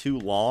entirely too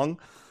long.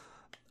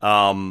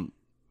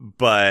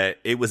 But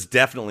it was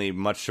definitely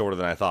much shorter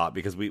than I thought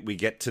because we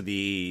get to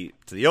the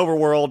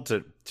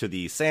overworld, to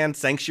the sand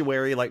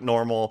sanctuary like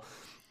normal,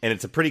 and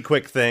it's a pretty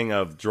quick thing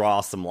of draw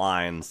some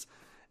lines.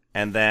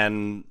 And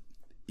then,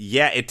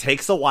 yeah, it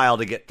takes a while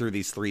to get through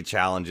these 3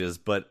 challenges,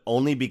 but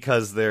only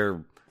because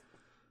they're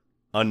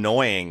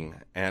annoying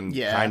and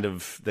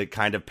they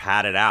kind of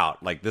pad it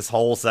out. Like, this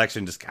whole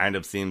section just kind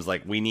of seems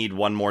like we need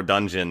one more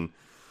dungeon.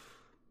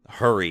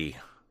 Hurry.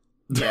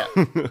 Yeah.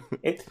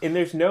 And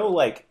there's no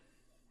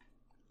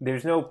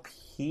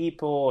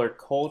people or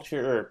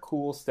culture or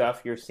cool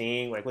stuff you're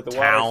seeing. Like, with the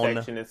water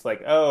section, it's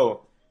like,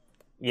 oh,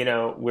 you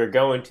know, we're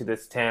going to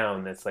this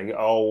town that's like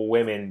all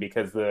women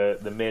because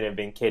the men have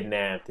been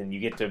kidnapped, and you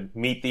get to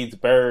meet these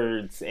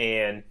birds,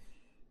 and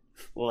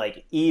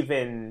like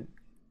even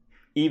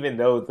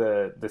though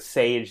the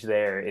sage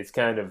there is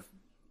kind of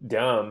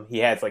dumb, he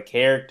has like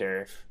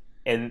character,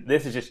 and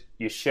this is just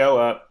you show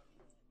up,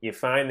 you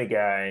find the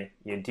guy,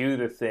 you do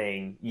the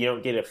thing, you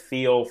don't get a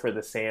feel for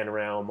the Sand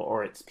Realm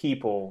or its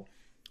people.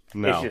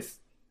 No. It's just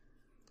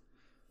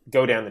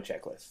go down the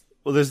checklist.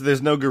 Well,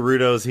 there's no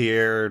Gerudos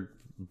here.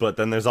 But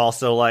then there's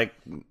also, like,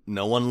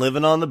 no one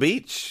living on the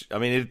beach. I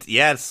mean,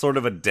 it's sort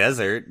of a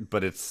desert,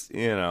 but it's,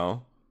 you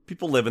know,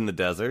 people live in the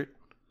desert.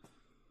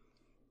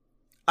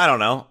 I don't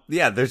know.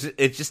 Yeah,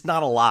 it's just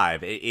not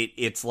alive.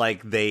 It's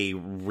like they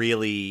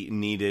really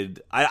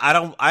needed.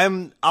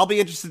 I'll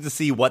be interested to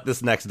see what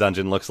this next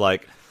dungeon looks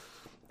like.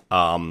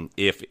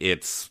 If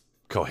it's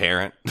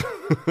coherent,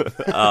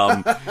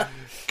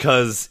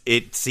 because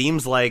it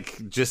seems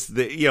like just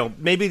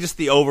maybe just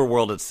the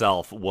overworld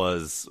itself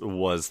was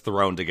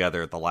thrown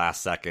together at the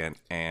last second,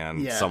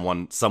 and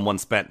someone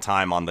spent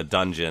time on the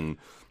dungeon.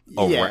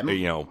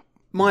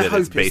 My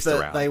hope is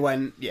that they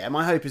went. Yeah,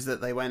 my hope is that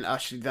they went.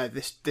 Actually, no,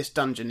 this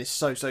dungeon is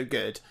so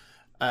good.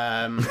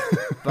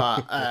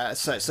 But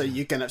so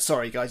you're gonna.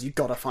 Sorry, guys, you've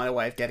got to find a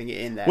way of getting it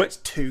in there. It's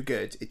too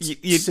good.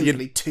 It's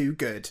simply too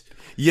good.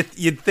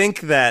 You'd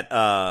think that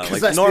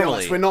like let's normally be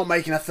honest, we're not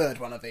making a third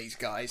one of these,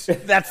 guys.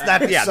 That's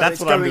that's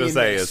what I'm gonna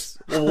say is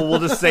we'll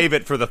just save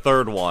it for the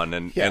third one,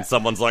 and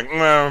someone's like,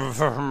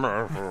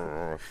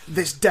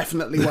 this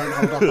definitely won't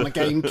hold up on a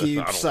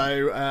GameCube,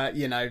 so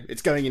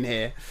it's going in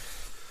here.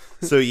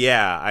 So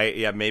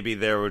maybe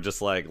they were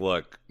just like,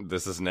 look,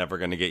 this is never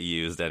going to get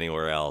used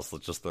anywhere else.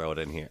 Let's just throw it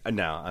in here.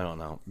 No, I don't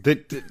know.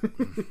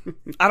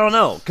 I don't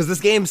know, because this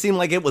game seemed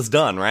like it was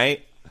done,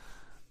 right?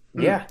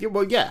 Yeah.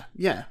 Well, yeah.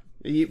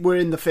 We're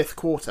in the 5th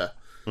quarter.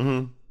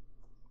 Mm-hmm.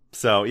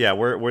 So yeah,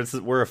 we're a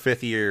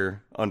 5th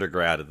year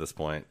undergrad at this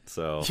point.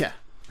 So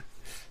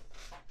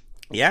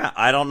yeah,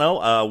 I don't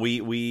know.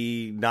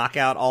 We knock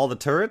out all the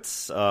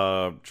turrets,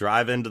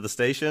 drive into the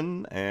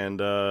station, and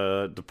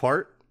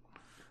depart.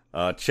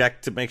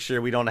 Check to make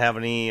sure we don't have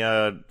any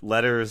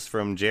letters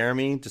from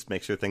Jeremy. Just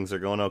make sure things are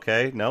going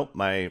okay. Nope,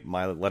 my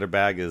letter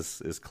bag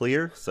is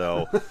clear.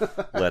 So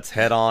let's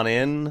head on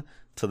in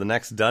to the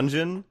next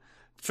dungeon.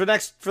 For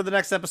the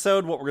next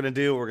episode, what we're gonna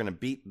do, we're gonna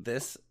beat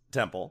this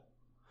temple.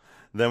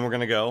 Then we're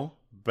gonna go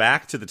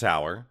back to the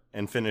tower,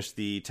 and finish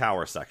the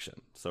tower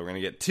section. So we're going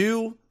to get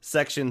 2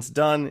 sections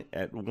done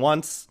at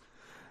once.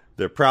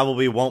 There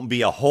probably won't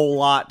be a whole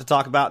lot to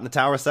talk about in the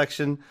tower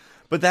section,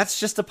 but that's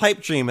just a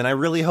pipe dream, and I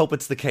really hope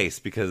it's the case,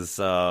 because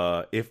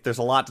if there's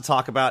a lot to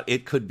talk about,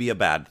 it could be a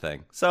bad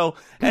thing. So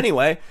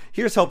anyway,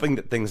 here's hoping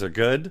that things are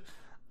good.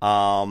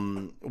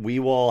 We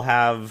will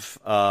have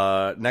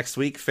next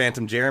week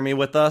Phantom Jeremy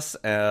with us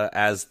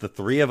as the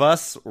 3 of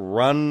us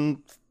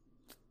run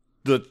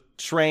the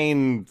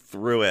train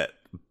through it.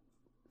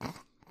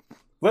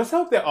 Let's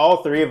hope that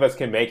all 3 of us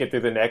can make it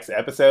through the next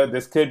episode.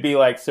 This could be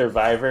like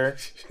Survivor,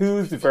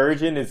 whose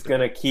virgin is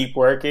going to keep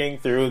working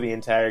through the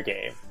entire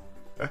game.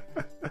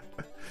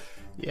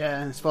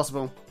 Yeah, it's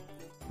possible.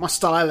 My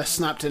stylus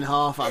snapped in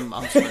half. I'm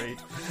screwed.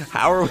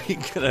 How are we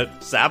going to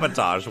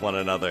sabotage one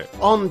another?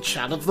 On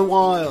Chat of the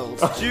Wild.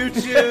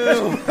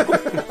 Choo-choo!